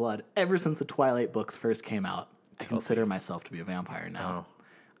my own blood ever since the Twilight books first came out. I consider myself to be a vampire now. Oh.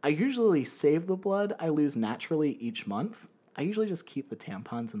 I usually save the blood I lose naturally each month. I usually just keep the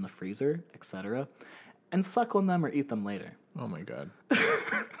tampons in the freezer, etc., and suck on them or eat them later. Oh my god.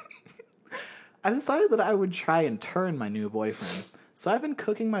 I decided that I would try and turn my new boyfriend, so I've been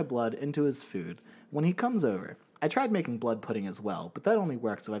cooking my blood into his food. When he comes over, I tried making blood pudding as well, but that only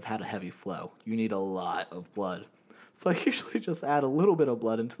works if I've had a heavy flow. You need a lot of blood. So I usually just add a little bit of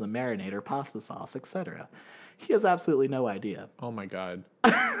blood into the marinade or pasta sauce, etc. He has absolutely no idea. Oh my god.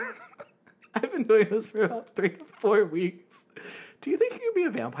 I've been doing this for about 3 to 4 weeks. Do you think he could be a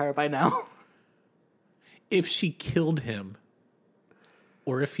vampire by now? If she killed him,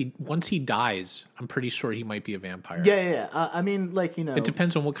 or if once he dies, I'm pretty sure he might be a vampire. Yeah. I mean, like, you know... It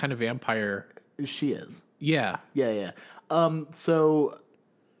depends on what kind of vampire. She is. Yeah. Yeah. So...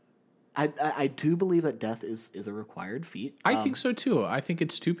 I do believe that death is a required feat. I think so too. I think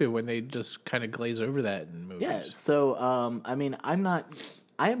it's stupid when they just kind of glaze over that in movies. Yeah. So I mean, I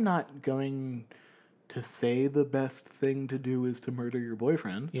am not going to say the best thing to do is to murder your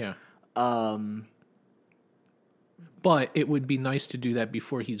boyfriend. Yeah. But it would be nice to do that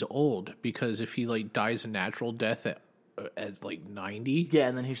before he's old, because if he like dies a natural death at like 90, yeah,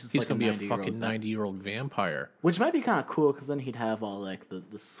 and then he's like gonna be a fucking 90-year-old vampire. Which might be kind of cool, because then he'd have all like the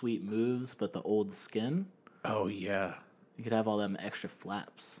sweet moves, but the old skin. Oh yeah. You could have all them extra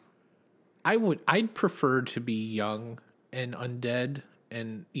flaps. I'd prefer to be young and undead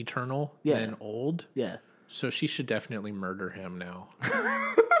and eternal than old. Yeah. So she should definitely murder him now.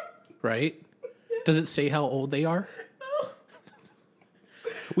 Right? Does it say how old they are? No.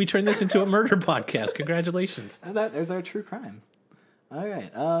 We turned this into a murder podcast. Congratulations. There's our true crime. All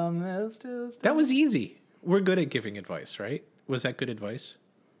right. Let's do That was easy. We're good at giving advice, right? Was that good advice?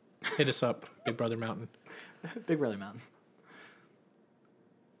 Hit us up, Big Brother Mountain. Big Brother Mountain.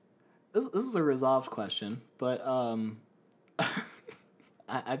 This is a resolved question, but I'm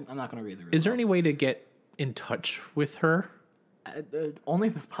not going to read the resolve. Is there any way to get in touch with her? Only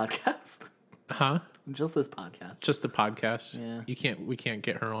this podcast. Huh? Just this podcast. Just the podcast? Yeah. We can't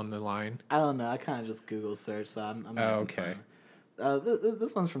get her on the line. I don't know. I kind of just Google search, so I'm not okay.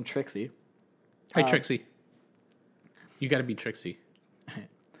 This one's from Trixie. Hi, Trixie. You got to be Trixie.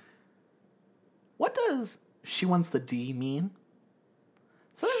 What does "she wants the D" mean?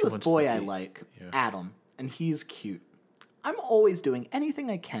 So She there's this wants boy the I D. like, Yeah. Adam, and he's cute. I'm always doing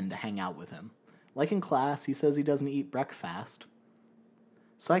anything I can to hang out with him. Like in class, he says he doesn't eat breakfast.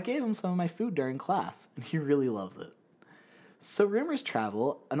 So I gave him some of my food during class, and he really loves it. So rumors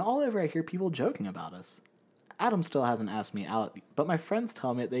travel, and all over I hear people joking about us. Adam still hasn't asked me out, but my friends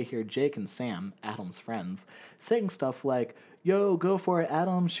tell me that they hear Jake and Sam, Adam's friends, saying stuff like, "Yo, go for it,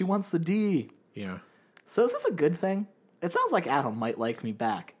 Adam, she wants the D." Yeah. So is this a good thing? It sounds like Adam might like me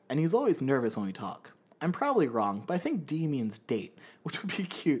back, and he's always nervous when we talk. I'm probably wrong, but I think D means date, which would be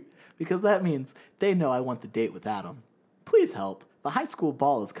cute, because that means they know I want the date with Adam. Please help. The high school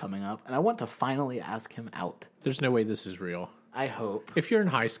ball is coming up, and I want to finally ask him out. There's no way this is real. I hope. If you're in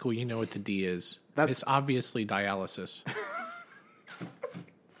high school, you know what the D is. It's obviously dialysis.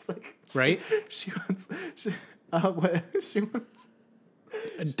 It's like, right? She wants... She wants...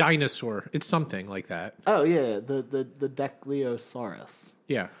 A dinosaur. It's something like that. Oh, yeah, the Diclyosaurus.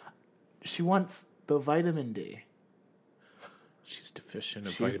 Yeah. She wants the vitamin D. She's deficient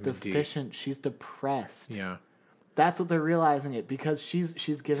of She's vitamin D. deficient. She's depressed. Yeah. That's what they're realizing it, because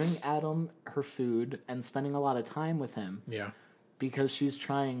she's giving Adam her food and spending a lot of time with him. Yeah. Because she's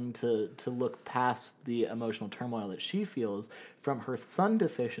trying to look past the emotional turmoil that she feels from her sun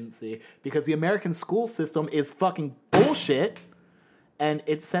deficiency, because the American school system is fucking bullshit. And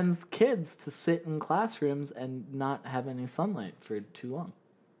it sends kids to sit in classrooms and not have any sunlight for too long.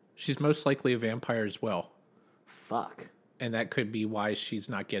 She's most likely a vampire as well. Fuck. And that could be why she's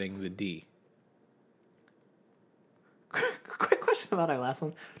not getting the D. Quick question about our last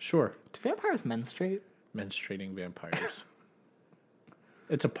one. Sure. Do vampires menstruate? Menstruating vampires.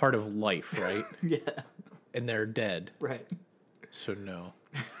 It's a part of life, right? Yeah. And they're dead. Right. So no.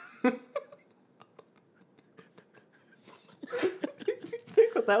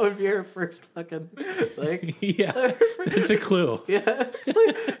 That would be her first fucking, like... Yeah, it's a clue. Yeah.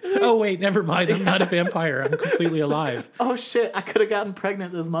 Oh, wait, never mind. I'm not a vampire. I'm completely alive. Oh, shit, I could have gotten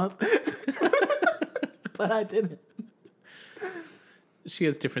pregnant this month. But I didn't. She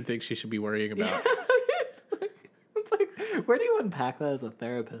has different things she should be worrying about. It's like, where do you unpack that as a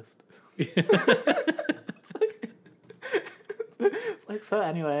therapist? It's like, so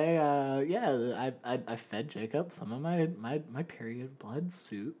anyway, yeah, I fed Jacob some of my period blood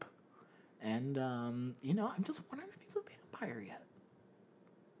soup, and I'm just wondering if he's a vampire yet.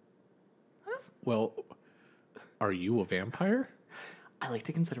 Well, are you a vampire? I like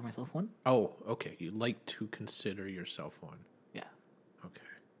to consider myself one. Oh, okay. You like to consider yourself one. Yeah. Okay.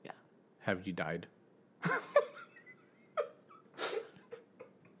 Yeah. Have you died?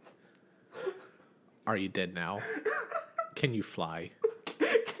 Are you dead now? Can you fly?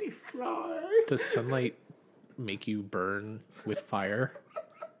 Can you fly? Does sunlight make you burn with fire?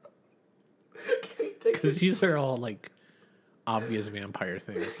 Because these are all like obvious vampire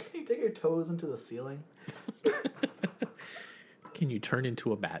things. Can you take your toes into the ceiling? Can you turn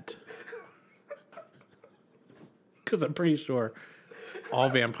into a bat? Because I'm pretty sure all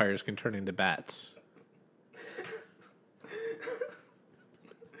vampires can turn into bats.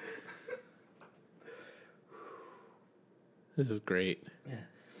 This is great.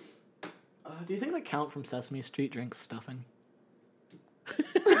 Yeah. Do you think the Count from Sesame Street drinks stuffing?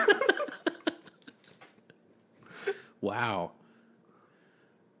 Wow.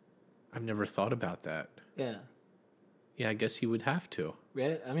 I've never thought about that. Yeah. Yeah, I guess he would have to.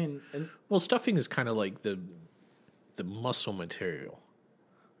 Right? I mean... Well, stuffing is kind of like the muscle material.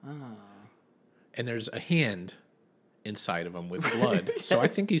 Oh. And there's a hand inside of him with blood. Yeah. So I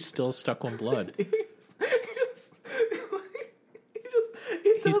think he's still stuck on blood.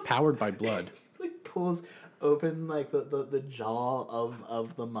 He's powered by blood. He like pulls open like the jaw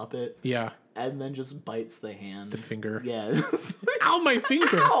of the Muppet. Yeah. And then just bites the hand. The finger. Yeah. Ow, my finger.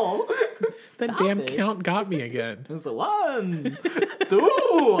 Ow! That damn Count got me again. It's a 1, 2,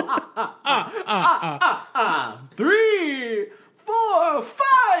 3, 4, 5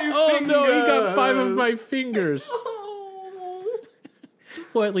 Oh fingers. no, he got 5 of my fingers.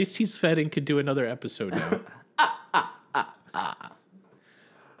 Well, at least he's fed and could do another episode now.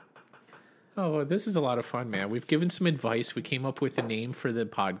 Oh, this is a lot of fun, man. We've given some advice. We came up with a name for the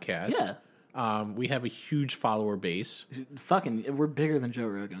podcast. Yeah. We have a huge follower base. Fucking, we're bigger than Joe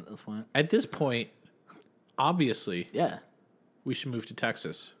Rogan at this point. At this point, obviously, Yeah. we should move to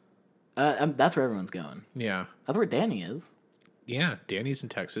Texas. That's where everyone's going. Yeah. That's where Danny is. Yeah, Danny's in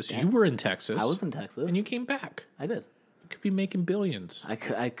Texas. You were in Texas. I was in Texas. And you came back. I did. You could be making billions. I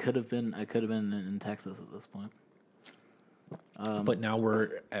could have been in Texas at this point. But now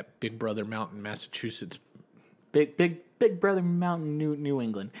we're at Big Brother Mountain, Massachusetts. Big Brother Mountain, New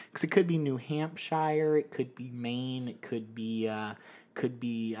England. Because it could be New Hampshire, it could be Maine, it could be. I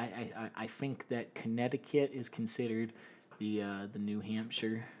think that Connecticut is considered the New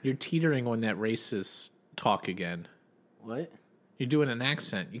Hampshire. You're teetering on that racist talk again. What? You're doing an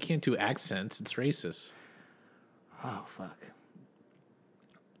accent. You can't do accents. It's racist. Oh fuck.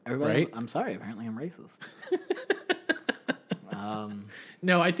 Right? I'm sorry. Apparently, I'm racist.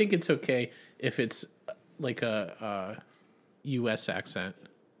 No, I think it's okay if it's like a U.S. accent.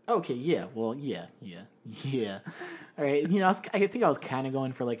 Okay, yeah, well, yeah. All right, I think I was kind of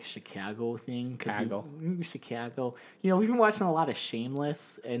going for like a Chicago thing. Chicago. We've been watching a lot of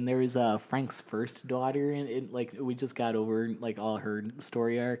Shameless, and there was Frank's first daughter, and like we just got over like all her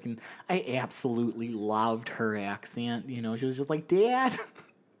story arc, and I absolutely loved her accent. She was just like, Dad,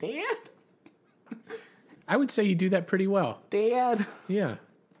 Dad, I would say you do that pretty well. Dad. Yeah.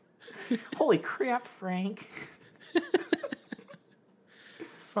 Holy crap, Frank.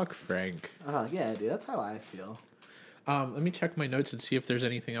 Fuck Frank. Yeah, dude, that's how I feel. Let me check my notes and see if there's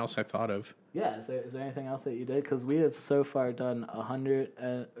anything else I thought of. Yeah, is there anything else that you did? Because we have so far done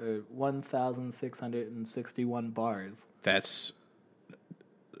 1,661 bars. That's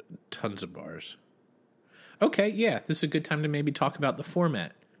tons of bars. Okay, yeah, this is a good time to maybe talk about the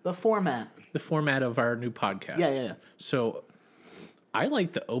format. The format of our new podcast. Yeah. So, I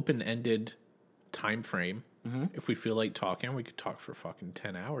like the open-ended time frame. Mm-hmm. If we feel like talking, we could talk for fucking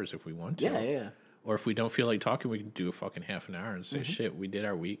 10 hours if we want to. Yeah. Or if we don't feel like talking, we can do a fucking half an hour and say, shit, we did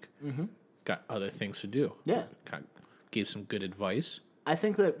our week. Mm-hmm. Got other things to do. Yeah. Gave some good advice. I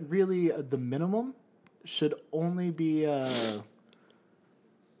think that really the minimum should only be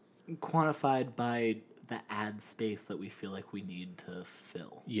quantified by the ad space that we feel like we need to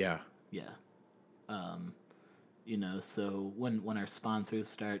fill. Yeah. So when our sponsors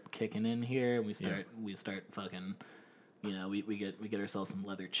start kicking in here, and we start fucking, we get ourselves some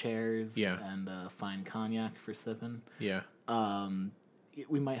leather chairs, and fine cognac for sipping. Yeah.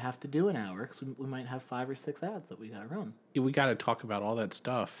 We might have to do an hour because we might have 5 or 6 ads that we gotta run. Yeah, we gotta talk about all that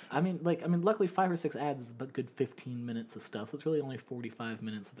stuff. Luckily 5 or 6 ads is a good 15 minutes of stuff. So it's really only 45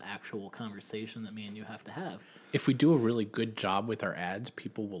 minutes of actual conversation that me and you have to have. If we do a really good job with our ads,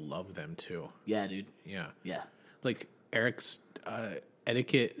 people will love them too. Yeah, dude. Yeah. Like Eric's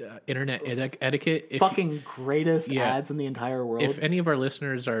etiquette, internet etiquette. Fucking greatest ads in the entire world. If any of our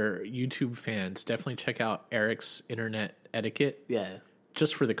listeners are YouTube fans, definitely check out Eric's internet etiquette. Yeah.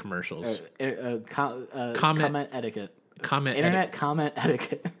 Just for the commercials. Comment etiquette. Comment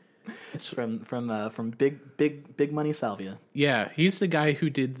etiquette. It's from Big Money Salvia. Yeah, he's the guy who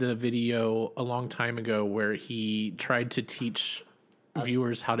did the video a long time ago where he tried to teach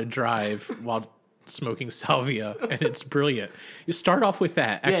viewers how to drive while smoking salvia, and it's brilliant. You start off with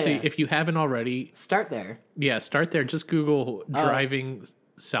that. Actually, if you haven't already, start there. Yeah, start there. Just Google driving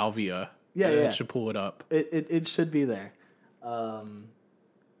salvia. It should pull it up. It should be there.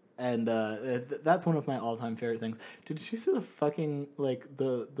 That's one of my all-time favorite things. Did you see the fucking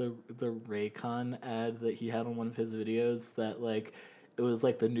the Raycon ad that he had on one of his videos that it was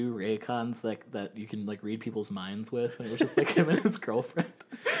like the new Raycons that you can read people's minds with, and it was just him and his girlfriend.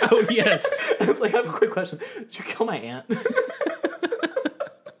 Oh yes. I was like, I have a quick question. Did you kill my aunt?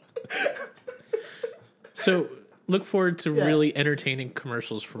 So look forward to really entertaining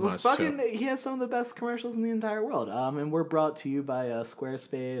commercials from us. He has some of the best commercials in the entire world. And we're brought to you by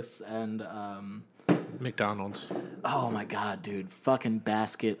Squarespace and McDonald's. Oh my god, dude! Fucking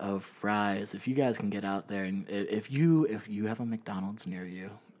basket of fries. If you guys can get out there, and if you have a McDonald's near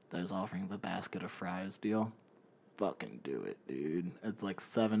you that is offering the basket of fries deal, fucking do it, dude. It's like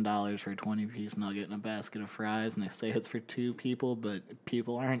 $7 for a 20-piece nugget and a basket of fries, and they say it's for 2 people, but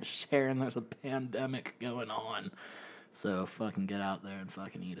people aren't sharing. There's a pandemic going on, so fucking get out there and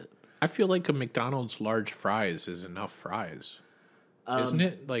fucking eat it. I feel like a McDonald's large fries is enough fries. Isn't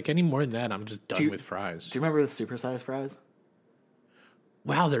it? Any more than that, I'm just done with fries. Do you remember the supersized fries?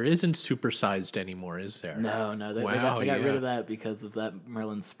 Wow, there isn't supersized anymore, is there? No. They got rid of that because of that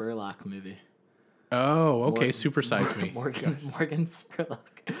Merlin Spurlock movie. Oh, okay. Supersize me. Morgan Spurlock.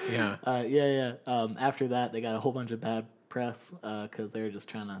 Yeah. After that, they got a whole bunch of bad press because they're just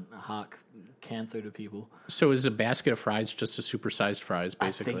trying to hawk cancer to people. So is a basket of fries just a supersized fries,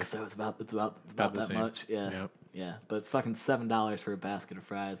 basically? I think so. It's about that same. much. Yeah. But fucking $7 for a basket of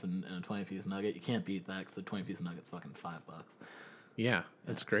fries and a 20-piece nugget. You can't beat that because the 20-piece nugget's fucking $5. Yeah,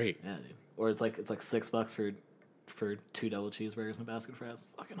 that's great. Yeah, dude. Or it's like $6 for 2 double cheeseburgers and a basket of fries.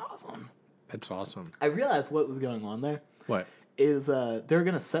 Fucking awesome. That's awesome. I realized what was going on there. What? Is they're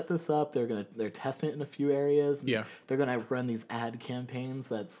gonna set this up. They're testing it in a few areas. Yeah. They're gonna run these ad campaigns.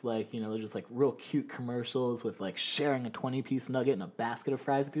 That's they're just real cute commercials with sharing a 20-piece nugget and a basket of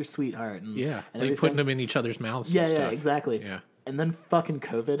fries with your sweetheart. And putting them in each other's mouths. and stuff. Yeah, exactly. Yeah. And then fucking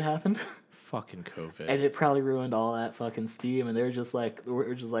COVID happened. Fucking COVID. And it probably ruined all that fucking steam. And they're just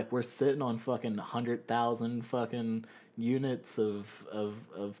we're sitting on fucking 100,000 fucking units of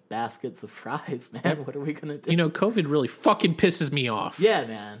baskets of fries, man. What are we gonna do? COVID really fucking pisses me off. Yeah,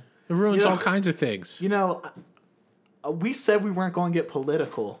 man. It ruins all kinds of things. We said we weren't going to get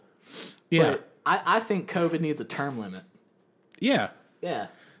political. Yeah. But I think COVID needs a term limit. Yeah. Yeah.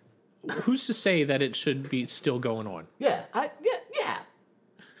 Who's to say that it should be still going on? Yeah.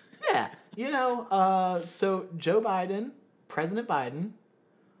 So Joe Biden, President Biden,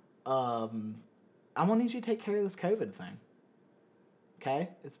 I'm gonna need you to take care of this COVID thing. Okay?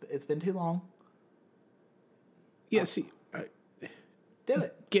 It's been too long. Yeah, see, Do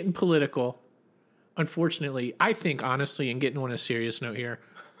it. getting political. Unfortunately, I think honestly, and getting on a serious note here,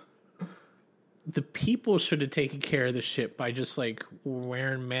 the people should have taken care of this shit by just like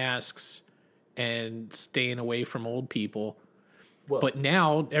wearing masks and staying away from old people. Well, But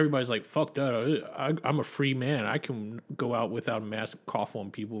now everybody's like, fuck that. I'm a free man. I can go out without a mask, cough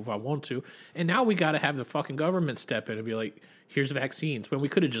on people if I want to. And now we got to have the fucking government step in and be like, here's vaccines. When we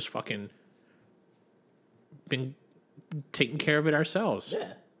could have just fucking been taking care of it ourselves.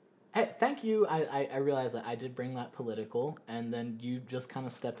 yeah. Hey, thank you. I realize that I did bring that political, and then you just kind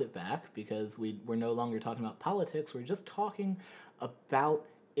of stepped it back because we're no longer talking about politics. We're just talking about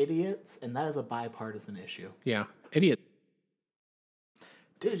idiots, and that is a bipartisan issue. Yeah. Idiot.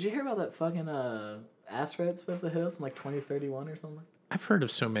 Dude, did you hear about that fucking asteroid supposed to hit us in like 2031 or something? I've heard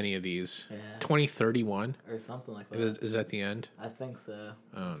of so many of these. Yeah. 2031. Or something like that. Is that the end? I think so.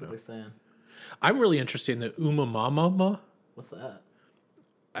 That's what they're saying. I'm really interested in the Umamama. What's that?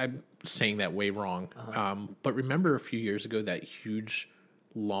 I'm saying that way wrong. But remember a few years ago that huge,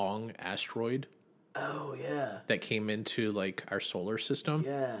 long asteroid Oh, yeah. that came into like our solar system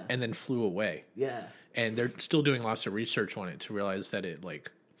Yeah. and then flew away. Yeah. And they're still doing lots of research on it to realize that it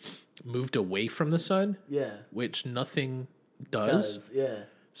like moved away from the sun, Yeah. which nothing does. Yeah.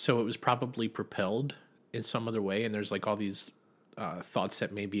 So it was probably propelled in some other way. And there's like all these thoughts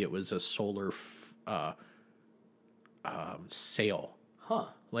that maybe it was a solar sail. Huh.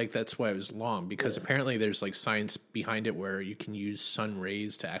 Like that's why it was long, because apparently there's like science behind it where you can use sun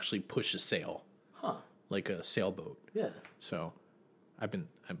rays to actually push a sail, Huh. like a sailboat. Yeah. So I've been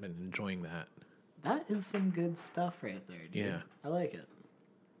enjoying that. That is some good stuff right there, dude. Yeah. I like it.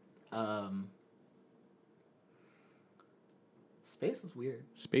 Space is weird.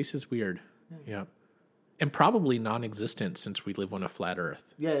 Space is weird. Yeah. And probably non-existent since we live on a flat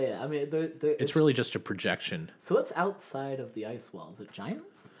Earth. Yeah. I mean, It's really just a projection. So what's outside of the ice wall? Is it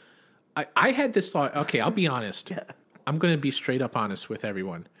giants? I had this thought. Okay, I'll be honest. Yeah. I'm going to be straight up honest with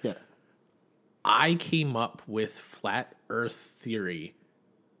everyone. Yeah. I came up with flat Earth theory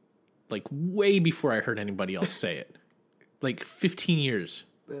like way before I heard anybody else say it. Like 15 years.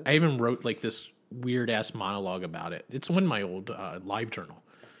 Yeah. I even wrote like this weird ass monologue about it. It's in my old live journal.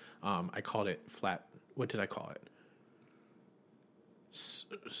 I called it flat. What did I call it?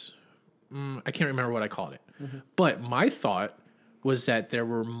 I can't remember what I called it. Mm-hmm. But my thought was that there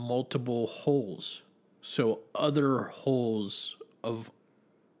were multiple holes. So other holes of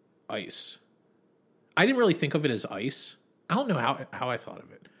ice. I didn't really think of it as ice. I don't know how I thought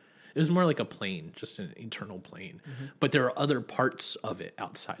of it. It was more like a plane, just an eternal plane. Mm-hmm. But there are other parts of it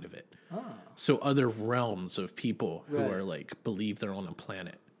outside of it. Oh. So other realms of people who are like, believe they're on a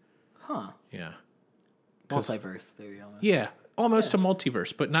planet. Huh. Yeah. Multiverse theory almost. Yeah. Almost a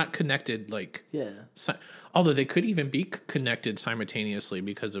multiverse, but not connected like... Yeah. Although they could even be connected simultaneously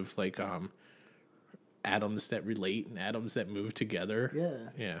because of like atoms that relate and atoms that move together. Yeah.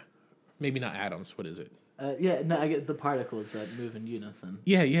 Yeah. Maybe not atoms. What is it? I get the particles that move in unison.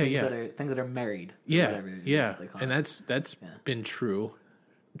 Yeah. Things that are married. Yeah. And that's been true.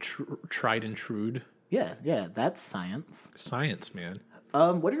 Tried and trued. Yeah. That's science. Science, man.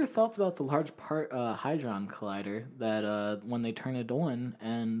 What are your thoughts about the Large Hadron Collider that when they turn it on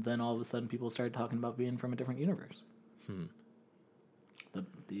and then all of a sudden people started talking about being from a different universe? The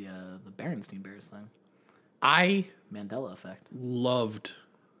Berenstein Bears thing. I Mandela effect. Loved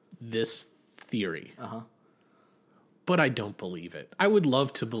this theory. Uh-huh. But I don't believe it. I would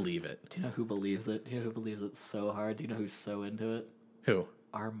love to believe it. Do you know who believes it? Do you know who believes it so hard? Do you know who's so into it? Who?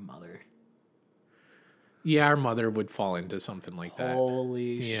 Our mother. Yeah, our mother would fall into something like that.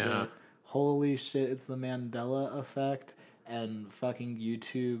 Holy shit. It's the Mandela effect and fucking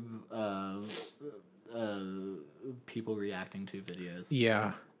YouTube people reacting to videos.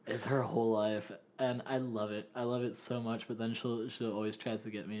 Yeah. It's her whole life, and I love it. I love it so much, but then she'll always tries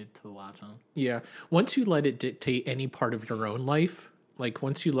to get me to watch them. Yeah. Once you let it dictate any part of your own life, like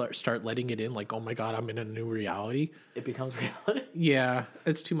once you start letting it in, like, oh my God, I'm in a new reality. It becomes reality. Yeah,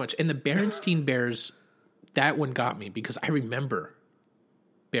 it's too much. And the Berenstein Bears, that one got me because I remember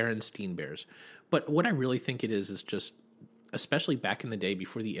Berenstein Bears. But what I really think it is just especially back in the day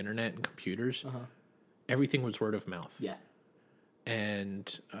before the internet and computers, everything was word of mouth. Yeah.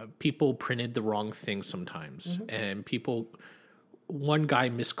 And people printed the wrong thing sometimes. And one guy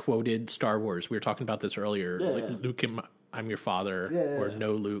misquoted Star Wars. We were talking about this earlier. Luke, I'm your father, or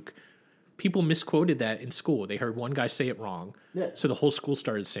no, Luke. People misquoted that in school. They heard one guy say it wrong. So the whole school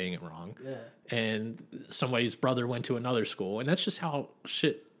started saying it wrong. And somebody's brother went to another school. And that's just how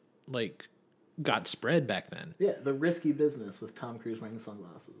shit, like, got spread back then. Yeah, The Risky Business with Tom Cruise wearing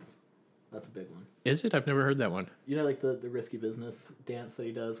sunglasses. That's a big one. Is it? I've never heard that one. You know, like the Risky Business dance that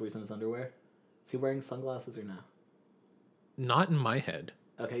he does where he's in his underwear? Is he wearing sunglasses or no? Not in my head.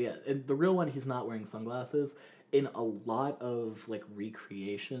 Okay, yeah. In the real one, he's not wearing sunglasses. In a lot of like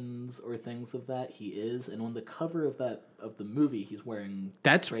recreations or things of that, he is. And on the cover of the movie, he's wearing.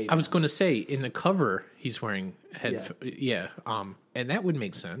 I was going to say in the cover he's wearing and that would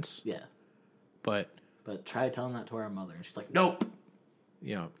make sense. Yeah, but try telling that to our mother, and she's like, "Nope."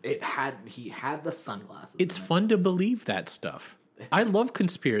 Yeah, he had the sunglasses. It's fun to believe that stuff. I love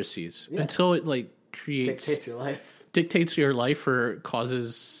conspiracies until it like dictates your life or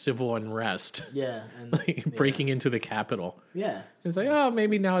causes civil unrest. Yeah, and like breaking into the Capitol. Yeah, it's like, oh,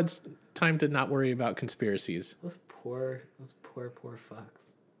 maybe now it's time to not worry about conspiracies. Those poor fucks.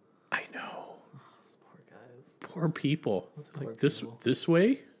 I know. Those poor guys. Poor people. Like this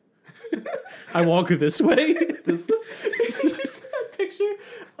way. I walk this way. Did you see that picture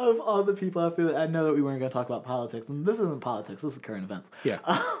of all the people after that? I know that we weren't going to talk about politics, and this isn't politics. This is current events. Yeah.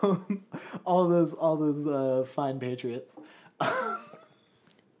 All those fine patriots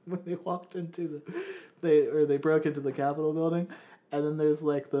when they walked into they broke into the Capitol building, and then there's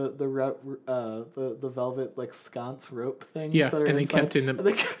like the velvet like sconce rope things. Yeah, that are and they inside, kept in them. And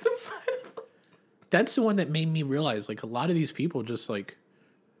they kept inside of them. That's the one that made me realize like a lot of these people just like.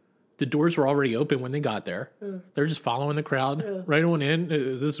 The doors were already open when they got there. Yeah. They're just following the crowd right on in.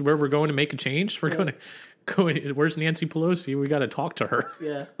 This is where we're going to make a change. We're going to go in. Where's Nancy Pelosi? We got to talk to her.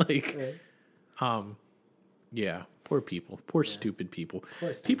 Yeah. Yeah. Poor people. Poor stupid people.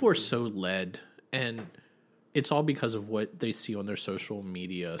 People are so led, and it's all because of what they see on their social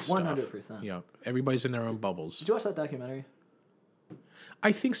media stuff. 100%. Yeah. Everybody's in their own bubbles. Did you watch that documentary?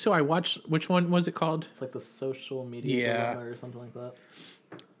 I think so. I watched. Which one was it called? It's like the social media dilemma or something like that.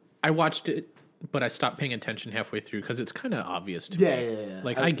 I watched it, but I stopped paying attention halfway through because it's kind of obvious to me. Yeah.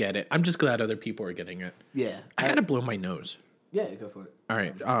 Like, I get it. I'm just glad other people are getting it. Yeah. I gotta blow my nose. Yeah, go for it. All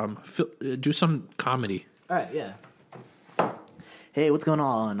right. Do some comedy. All right, yeah. Hey, what's going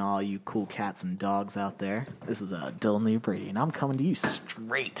on, all you cool cats and dogs out there? This is Dylan Lee Brady, and I'm coming to you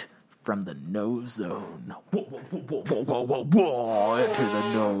straight from the no zone. Whoa, into the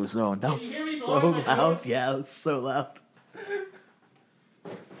no zone. That was so loud. Yeah, it was so loud.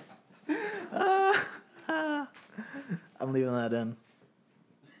 I'm leaving that in.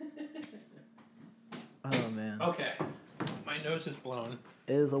 Oh, man. Okay. My nose is blown.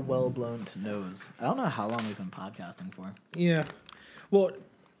 It is a well-blown nose. I don't know how long we've been podcasting for. Yeah. Well,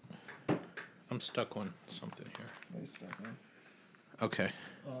 I'm stuck on something here. What are you stuck on? Okay.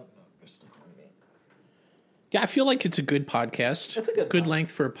 No, you're stuck on me. Yeah, I feel like it's a good podcast. It's a good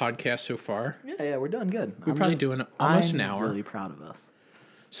length for a podcast so far. Yeah, we're doing good. We're probably doing almost an hour. I'm really proud of us.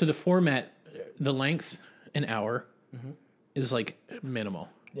 So the format, the length, an hour, is like minimal,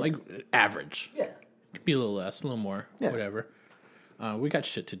 like average. Yeah. It could be a little less, a little more, whatever. We got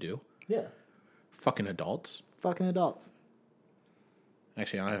shit to do. Yeah. Fucking adults.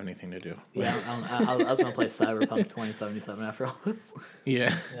 Actually, I don't have anything to do. Yeah, I was going to play Cyberpunk 2077 after all this.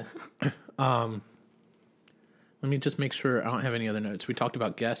 Yeah. Let me just make sure I don't have any other notes. We talked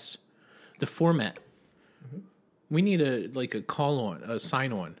about guests. The format. We need a call-on, a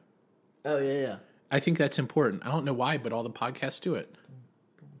sign-on. Oh, yeah. I think that's important. I don't know why, but all the podcasts do it.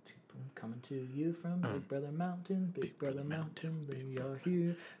 Coming to you from Big Brother Mountain, Big Brother Mountain, we are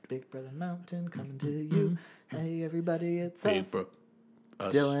here. Big Brother Mountain, coming to you. Hey, everybody, it's us.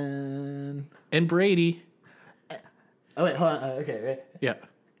 Dylan. And Brady. Oh, wait, hold on. Okay, right? Yeah.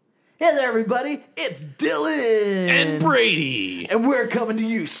 Hey there, everybody, it's Dylan. And Brady. And we're coming to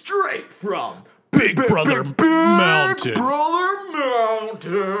you straight from Big Brother Mountain. Big Brother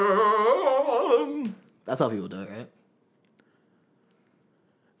Mountain. That's how people do it, right?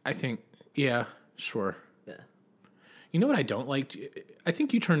 I think, yeah, sure. Yeah. You know what I don't like? I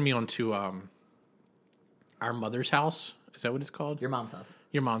think you turned me on to Our Mother's House. Is that what it's called? Your Mom's House.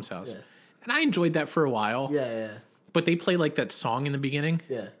 Your Mom's House. Yeah. And I enjoyed that for a while. Yeah. But they play like that song in the beginning.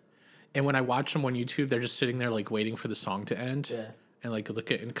 Yeah. And when I watch them on YouTube, they're just sitting there like waiting for the song to end. Yeah. And like look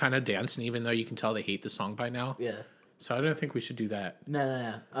at and kind of dancing, even though you can tell they hate the song by now. Yeah. So I don't think we should do that.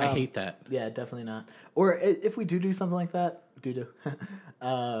 No. I hate that. Yeah, definitely not. Or if we do something like that,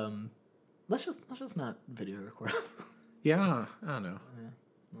 let's just not video record. Yeah, I don't know.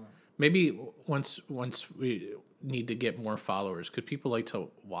 Maybe once we need to get more followers, could people like to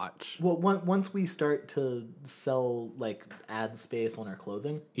watch? Well, once we start to sell like ad space on our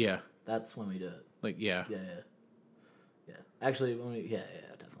clothing, Yeah, that's when we do it. like yeah. Yeah. Actually, definitely.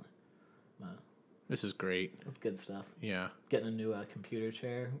 This is great. That's good stuff. Yeah, Getting a new computer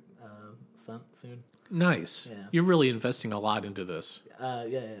chair soon. nice. Yeah. You're really investing a lot into this.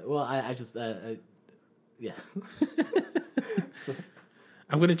 Yeah. Well, I just yeah.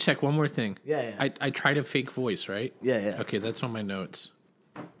 I'm gonna check one more thing. Yeah. I tried a fake voice, right? Yeah. Okay, that's on my notes.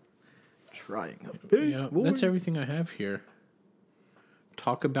 Trying a big Yeah, that's everything I have here.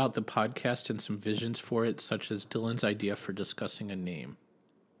 Talk about the podcast and some visions for it, such as Dylan's idea for discussing a name.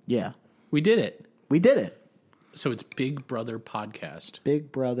 Yeah. We did it. We did it. So it's Big Brother Podcast.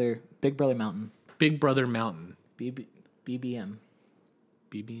 Big Brother Mountain. Big Brother Mountain. BBM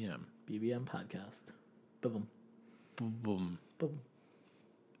BBM. podcast. Boom. Boom. Boom.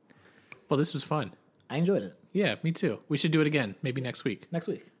 Well, this was fun. I enjoyed it. Yeah, me too. We should do it again, maybe next week. Next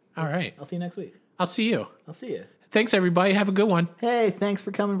week. All right. I'll see you next week. I'll see you. I'll see you. Thanks, everybody. Have a good one. Hey, thanks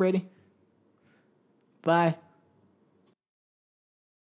for coming, Brady. Bye.